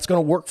course, that's going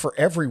to work for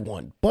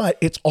everyone, but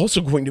it's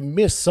also going to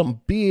miss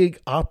some big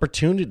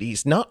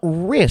opportunities, not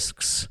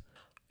risks,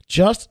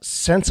 just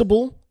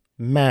sensible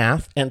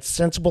math and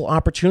sensible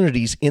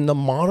opportunities in the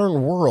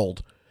modern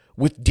world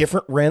with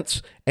different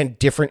rents and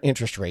different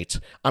interest rates.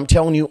 I'm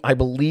telling you, I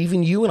believe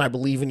in you and I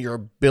believe in your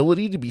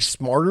ability to be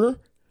smarter.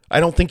 I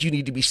don't think you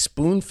need to be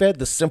spoon-fed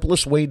the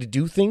simplest way to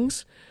do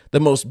things, the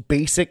most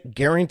basic,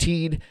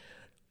 guaranteed,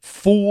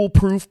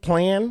 foolproof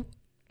plan.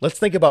 Let's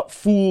think about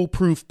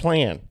foolproof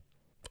plan.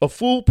 A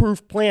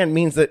foolproof plan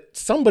means that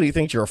somebody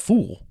thinks you're a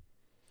fool.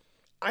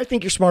 I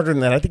think you're smarter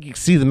than that. I think you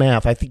can see the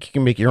math. I think you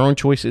can make your own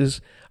choices.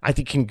 I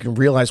think you can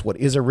realize what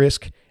is a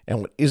risk and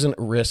what isn't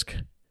a risk.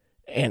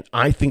 And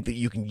I think that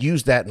you can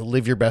use that and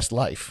live your best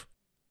life.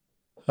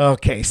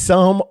 Okay,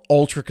 some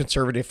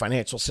ultra-conservative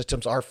financial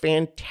systems are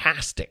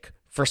fantastic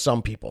for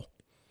some people,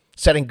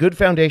 setting good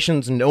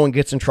foundations and no one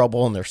gets in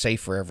trouble and they're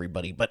safe for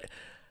everybody. But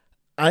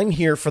I'm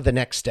here for the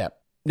next step.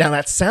 Now,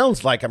 that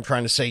sounds like I'm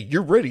trying to say,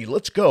 you're ready,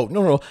 let's go.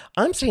 No.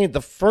 I'm saying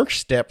the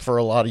first step for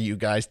a lot of you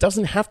guys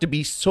doesn't have to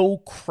be so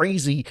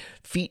crazy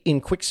feet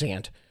in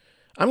quicksand.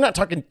 I'm not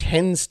talking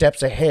 10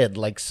 steps ahead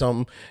like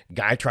some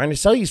guy trying to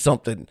sell you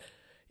something.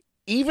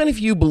 Even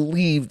if you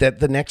believe that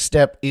the next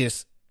step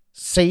is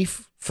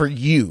safe for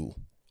you,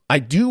 I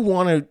do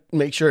want to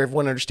make sure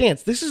everyone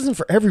understands this isn't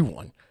for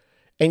everyone.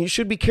 And you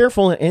should be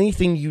careful in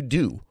anything you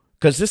do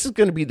because this is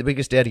going to be the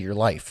biggest debt of your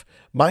life.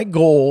 My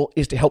goal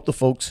is to help the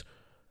folks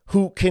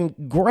who can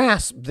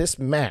grasp this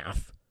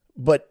math,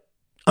 but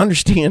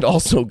understand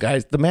also,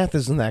 guys, the math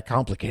isn't that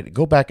complicated.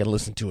 Go back and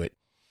listen to it.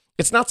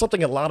 It's not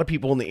something a lot of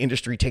people in the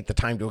industry take the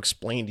time to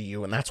explain to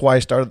you, and that's why I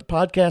started the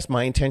podcast.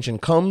 My intention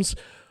comes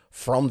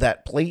from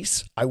that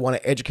place. I want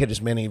to educate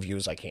as many of you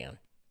as I can.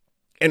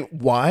 And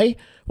why?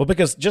 Well,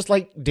 because just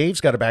like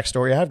Dave's got a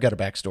backstory, I've got a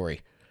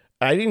backstory.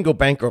 I didn't go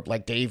bankrupt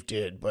like Dave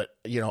did, but,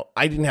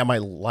 I didn't have my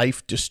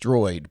life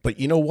destroyed. But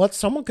you know what?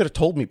 Someone could have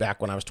told me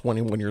back when I was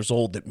 21 years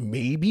old that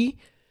maybe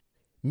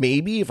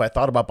if I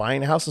thought about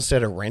buying a house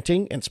instead of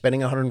renting and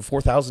spending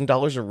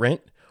 $104,000 of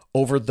rent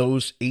over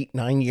those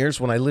 8-9 years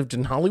when I lived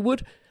in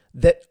Hollywood,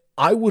 that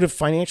I would have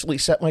financially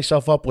set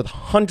myself up with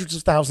hundreds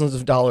of thousands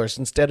of dollars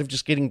instead of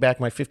just getting back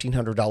my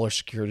 $1,500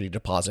 security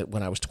deposit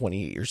when I was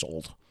 28 years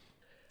old.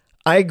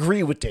 I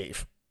agree with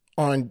Dave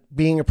on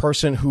being a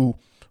person who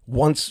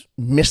once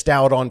missed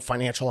out on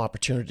financial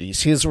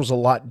opportunities. His was a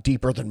lot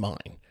deeper than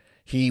mine.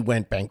 He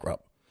went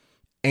bankrupt.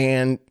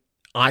 And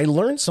I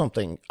learned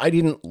something. I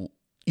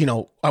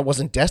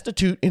wasn't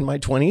destitute in my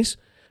 20s,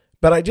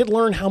 but I did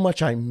learn how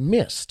much I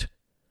missed.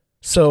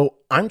 So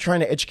I'm trying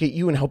to educate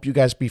you and help you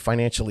guys be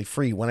financially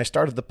free. When I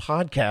started the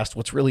podcast,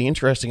 what's really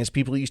interesting is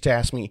people used to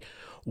ask me,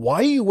 why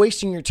are you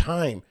wasting your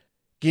time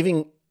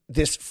giving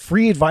this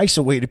free advice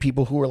away to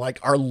people who are like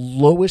our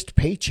lowest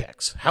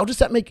paychecks? How does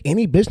that make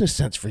any business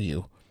sense for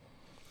you?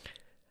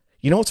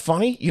 You know what's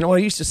funny? You know what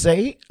I used to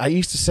say? I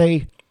used to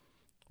say,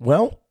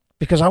 well,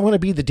 because I want to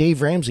be the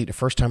Dave Ramsey to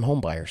first-time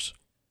homebuyers.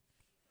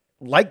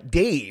 Like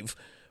Dave,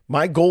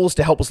 my goal is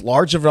to help as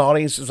large of an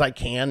audience as I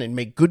can and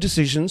make good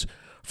decisions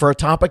for a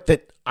topic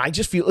that I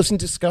just feel isn't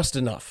discussed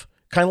enough.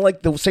 Kind of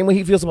like the same way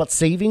he feels about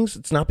savings.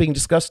 It's not being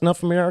discussed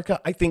enough in America.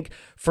 I think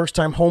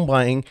first-time home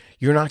buying,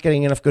 you're not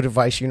getting enough good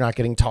advice. You're not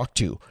getting talked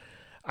to.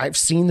 I've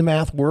seen the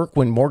math work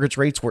when mortgage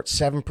rates were at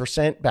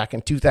 7% back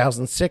in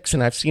 2006,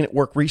 and I've seen it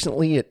work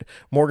recently at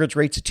mortgage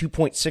rates at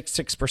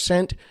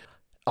 2.66%.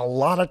 A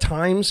lot of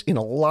times, in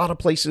a lot of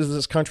places in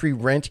this country,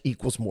 rent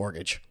equals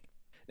mortgage.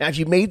 Now, if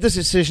you made this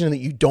decision that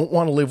you don't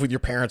want to live with your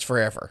parents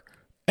forever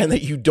and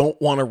that you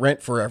don't want to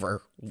rent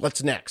forever,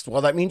 what's next?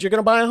 Well, that means you're going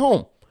to buy a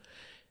home.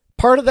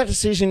 Part of that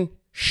decision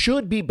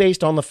should be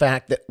based on the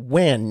fact that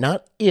when,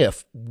 not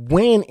if,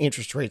 when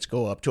interest rates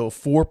go up to a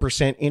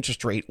 4%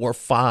 interest rate or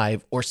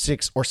 5 or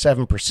 6 or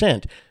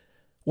 7%,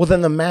 well,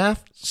 then the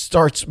math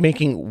starts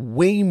making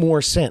way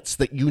more sense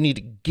that you need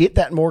to get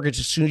that mortgage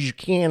as soon as you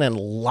can and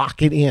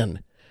lock it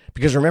in.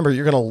 Because remember,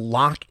 you're going to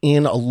lock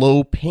in a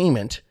low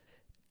payment,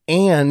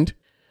 and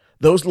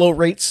those low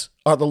rates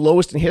are the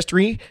lowest in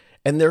history,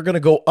 and they're going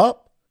to go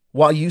up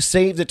while you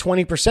save the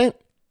 20%.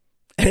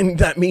 And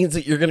that means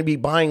that you're going to be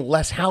buying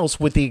less house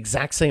with the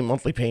exact same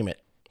monthly payment.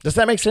 Does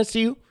that make sense to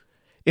you?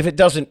 If it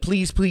doesn't,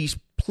 please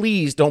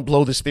don't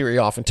blow this theory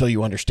off until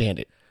you understand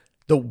it.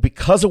 Though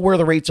because of where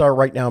the rates are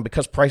right now, and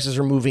because prices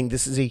are moving,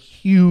 this is a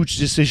huge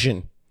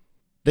decision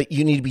that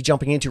you need to be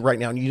jumping into right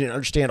now. And you need to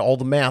understand all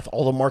the math,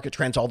 all the market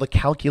trends, all the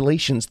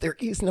calculations. There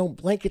is no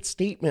blanket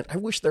statement. I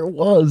wish there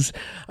was.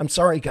 I'm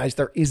sorry, guys,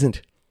 there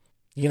isn't.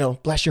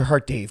 Bless your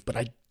heart, Dave, but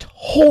I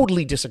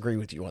totally disagree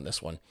with you on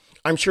this one.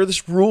 I'm sure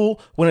this rule,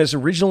 when it was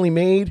originally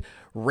made,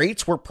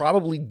 rates were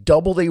probably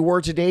double they were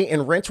today,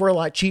 and rents were a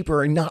lot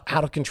cheaper and not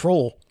out of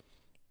control.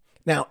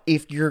 Now,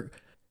 if you're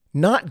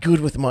not good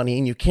with money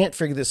and you can't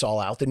figure this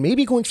all out, then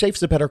maybe going safe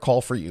is a better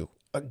call for you.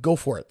 Go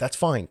for it. That's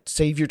fine.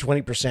 Save your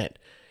 20%.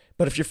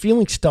 But if you're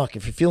feeling stuck,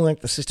 if you're feeling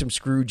like the system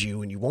screwed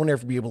you and you won't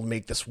ever be able to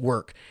make this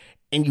work,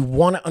 and you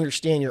want to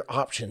understand your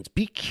options,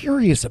 be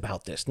curious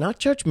about this, not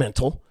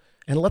judgmental,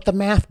 and let the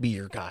math be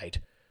your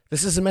guide.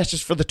 This is a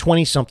message for the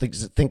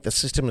 20-somethings that think the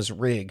system is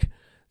rigged.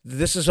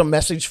 This is a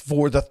message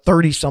for the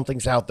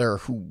 30-somethings out there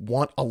who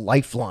want a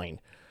lifeline.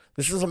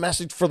 This is a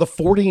message for the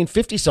 40 and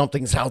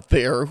 50-somethings out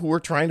there who are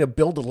trying to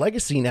build a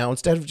legacy now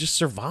instead of just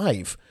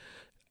survive.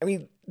 I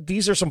mean,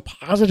 these are some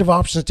positive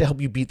options to help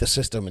you beat the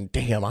system. And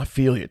damn, I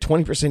feel you.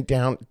 20%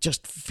 down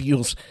just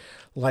feels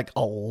like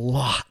a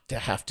lot to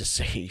have to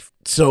save.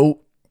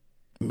 So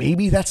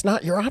maybe that's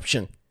not your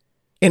option.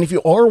 And if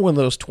you are one of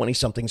those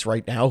 20-somethings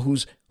right now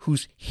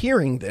who's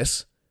hearing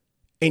this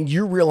and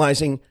you're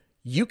realizing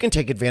you can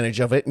take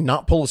advantage of it and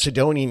not pull a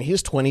Sidoni in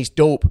his 20s,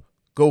 dope,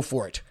 go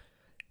for it.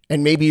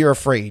 And maybe you're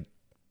afraid.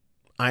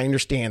 I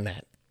understand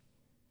that.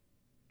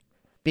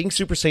 Being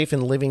super safe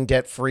and living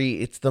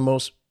debt-free, it's the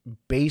most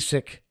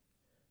basic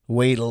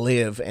way to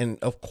live. And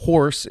of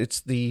course, it's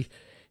the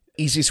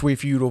easiest way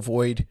for you to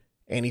avoid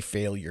any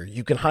failure.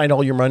 You can hide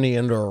all your money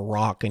under a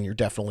rock and you're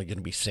definitely going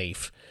to be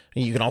safe.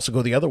 And you can also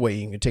go the other way.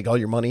 You can take all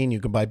your money and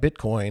you can buy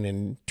Bitcoin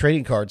and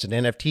trading cards and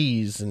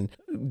NFTs and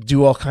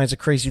do all kinds of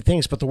crazy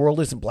things. But the world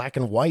isn't black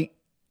and white.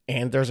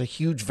 And there's a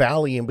huge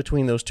valley in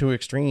between those two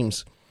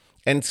extremes.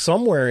 And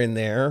somewhere in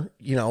there,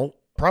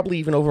 probably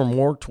even over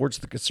more towards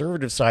the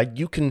conservative side,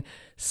 you can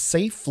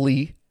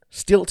safely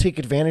still take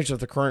advantage of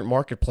the current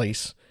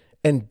marketplace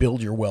and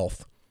build your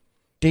wealth.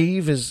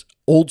 Dave is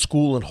old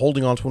school and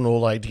holding on to an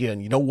old idea.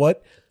 And you know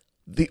what?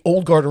 The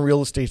old guard in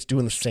real estate's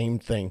doing the same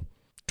thing.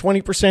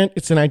 20%,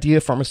 it's an idea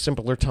from a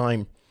simpler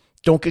time.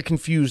 Don't get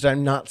confused.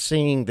 I'm not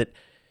saying that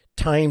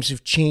times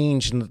have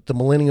changed and that the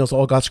millennials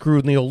all got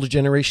screwed and the older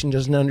generation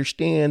doesn't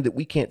understand that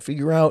we can't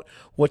figure out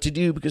what to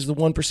do because the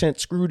 1%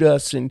 screwed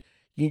us and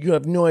you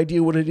have no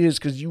idea what it is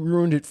because you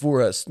ruined it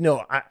for us.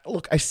 No,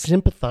 I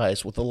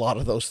sympathize with a lot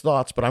of those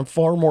thoughts, but I'm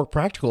far more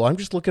practical. I'm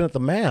just looking at the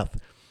math.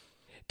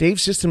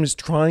 Dave's system is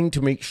trying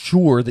to make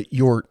sure that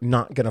you're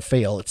not going to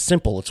fail. It's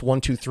simple. It's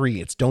 1, 2,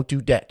 3. It's don't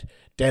do debt.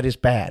 Debt is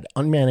bad.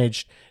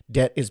 Unmanaged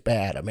debt is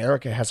bad.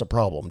 America has a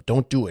problem.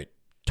 Don't do it.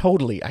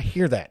 Totally. I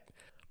hear that.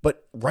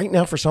 But right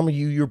now, for some of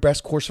you, your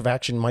best course of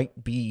action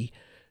might be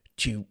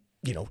to,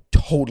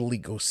 totally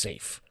go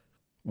safe.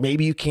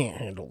 Maybe you can't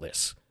handle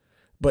this.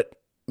 But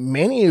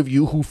many of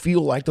you who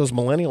feel like those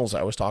millennials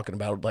I was talking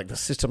about, like the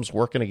system's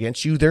working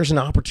against you, there's an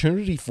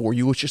opportunity for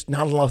you. It's just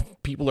not a lot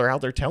of people are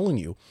out there telling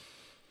you.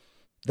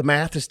 The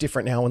math is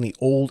different now, and the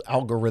old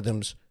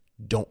algorithms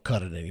don't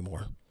cut it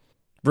anymore.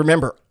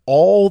 Remember,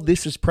 all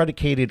this is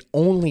predicated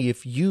only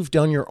if you've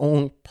done your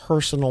own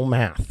personal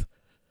math.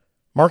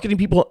 Marketing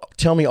people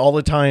tell me all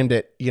the time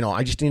that,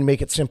 I just need to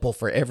make it simple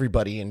for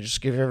everybody and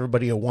just give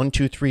everybody a 1,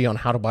 2, 3 on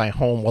how to buy a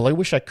home. Well, I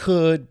wish I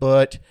could,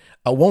 but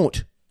I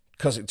won't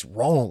because it's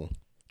wrong.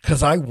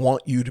 Because I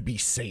want you to be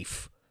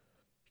safe.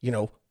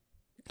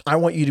 I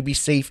want you to be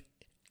safe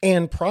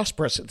and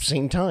prosperous at the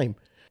same time.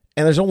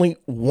 And there's only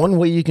one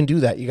way you can do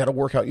that. You got to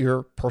work out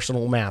your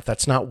personal math.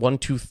 That's not 1,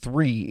 2,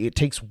 3. It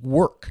takes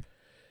work.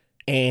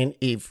 And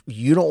if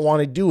you don't want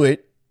to do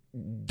it,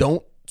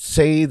 don't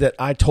say that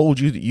I told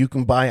you that you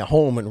can buy a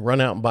home and run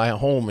out and buy a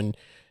home and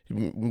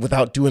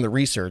without doing the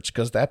research,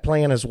 because that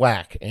plan is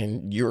whack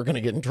and you're going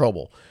to get in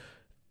trouble.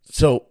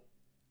 So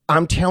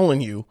I'm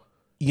telling you,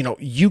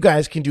 you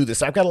guys can do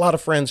this. I've got a lot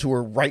of friends who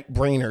are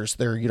right-brainers.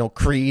 They're,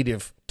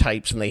 creative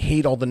types and they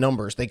hate all the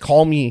numbers. They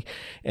call me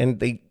and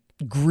they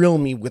grill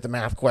me with the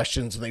math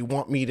questions and they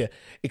want me to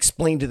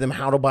explain to them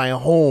how to buy a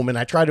home. And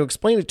I try to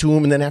explain it to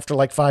them. And then after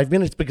like 5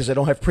 minutes, because I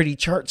don't have pretty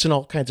charts and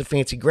all kinds of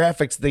fancy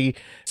graphics, they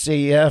say,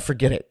 yeah,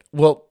 forget it.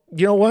 Well,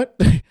 you know what?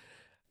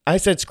 I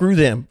said, screw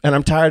them. And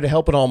I'm tired of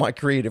helping all my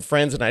creative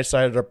friends. And I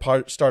decided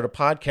to start a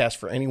podcast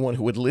for anyone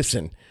who would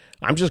listen.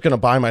 I'm just going to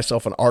buy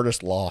myself an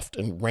artist loft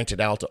and rent it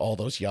out to all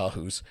those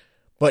yahoos.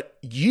 But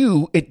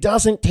it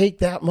doesn't take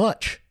that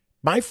much.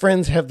 My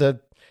friends have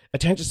the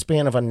attention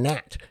span of a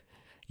gnat.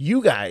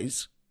 You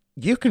guys,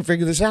 you can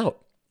figure this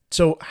out.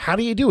 So how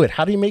do you do it?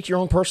 How do you make your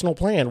own personal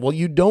plan? Well,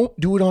 you don't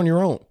do it on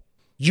your own.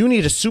 You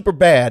need a super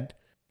bad.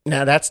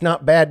 Now, that's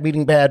not bad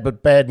meaning bad,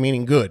 but bad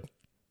meaning good.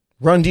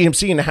 Run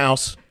DMC in the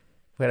house.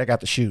 Wait, I got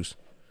the shoes.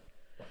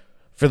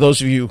 For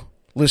those of you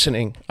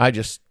listening, I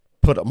just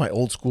put up my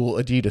old school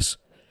Adidas.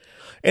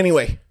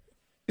 Anyway,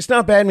 it's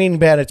not bad meaning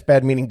bad, it's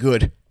bad meaning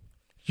good.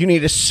 You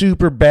need a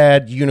super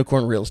bad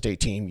unicorn real estate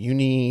team. You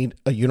need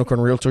a unicorn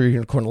realtor,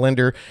 unicorn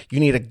lender. You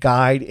need a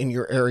guide in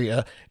your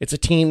area. It's a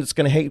team that's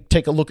going to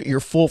take a look at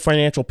your full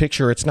financial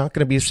picture. It's not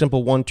going to be a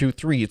simple 1, 2,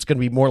 3. It's going to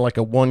be more like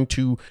a 1,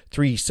 2,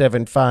 3,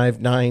 7,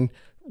 5, 9,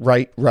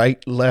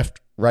 right,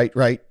 left,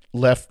 right,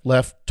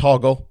 left,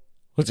 toggle.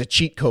 It's a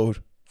cheat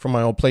code from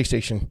my old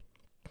PlayStation.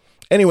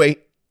 Anyway,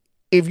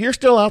 if you're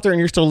still out there and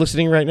you're still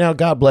listening right now,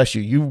 God bless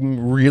you. You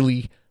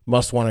really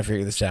must want to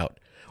figure this out.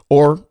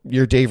 Or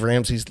you're Dave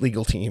Ramsey's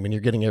legal team and you're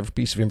getting every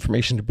piece of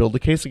information to build a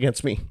case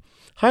against me.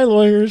 Hi,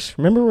 lawyers.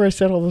 Remember where I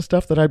said all the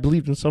stuff that I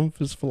believed in some of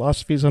his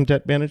philosophies on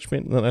debt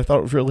management and that I thought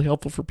it was really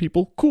helpful for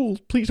people? Cool.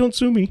 Please don't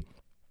sue me.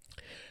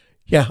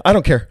 Yeah, I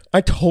don't care. I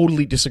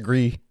totally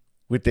disagree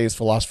with Dave's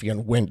philosophy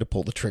on when to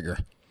pull the trigger.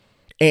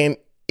 And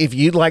if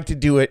you'd like to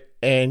do it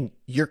and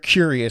you're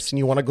curious and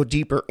you want to go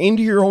deeper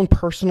into your own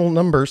personal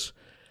numbers,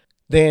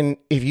 then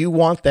if you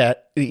want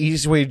that, the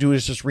easiest way to do it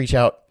is just reach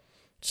out.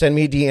 Send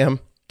me a DM,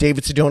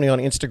 David Sidoni on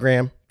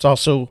Instagram. It's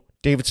also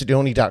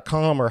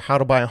davidsidoni.com or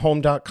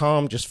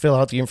howtobuyahome.com. Just fill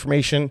out the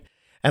information,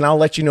 and I'll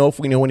let you know if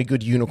we know any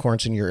good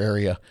unicorns in your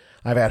area.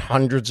 I've had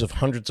hundreds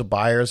of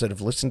buyers that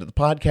have listened to the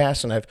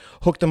podcast, and I've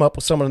hooked them up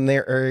with someone in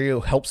their area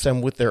who helps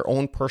them with their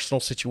own personal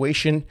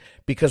situation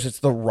because it's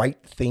the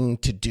right thing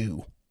to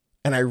do.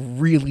 And I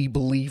really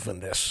believe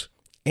in this.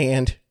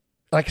 And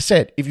like I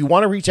said, if you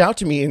want to reach out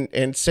to me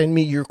and send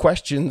me your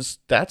questions,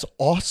 that's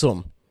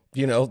awesome.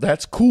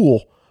 That's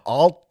cool.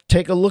 I'll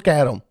take a look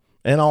at them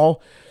and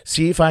I'll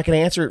see if I can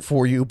answer it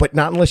for you, but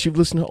not unless you've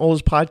listened to all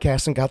those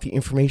podcasts and got the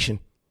information.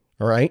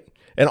 All right.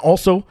 And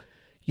also,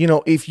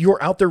 if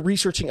you're out there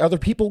researching other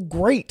people,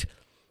 great.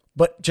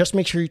 But just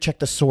make sure you check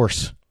the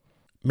source.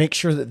 Make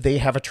sure that they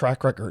have a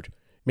track record.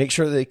 Make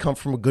sure that they come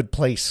from a good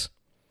place.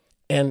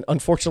 And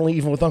unfortunately,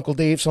 even with Uncle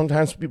Dave,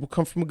 sometimes people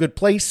come from a good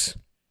place.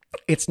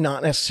 It's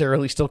not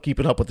necessarily still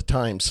keeping up with the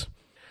times.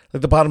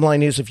 Like, the bottom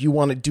line is, if you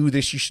want to do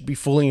this, you should be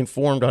fully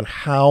informed on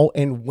how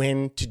and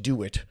when to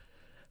do it.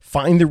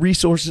 Find the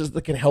resources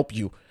that can help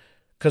you.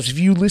 Because if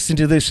you listen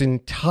to this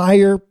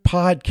entire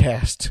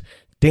podcast,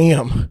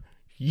 damn,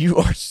 you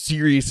are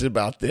serious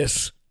about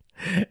this.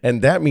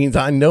 And that means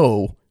I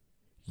know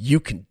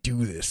you can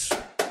do this.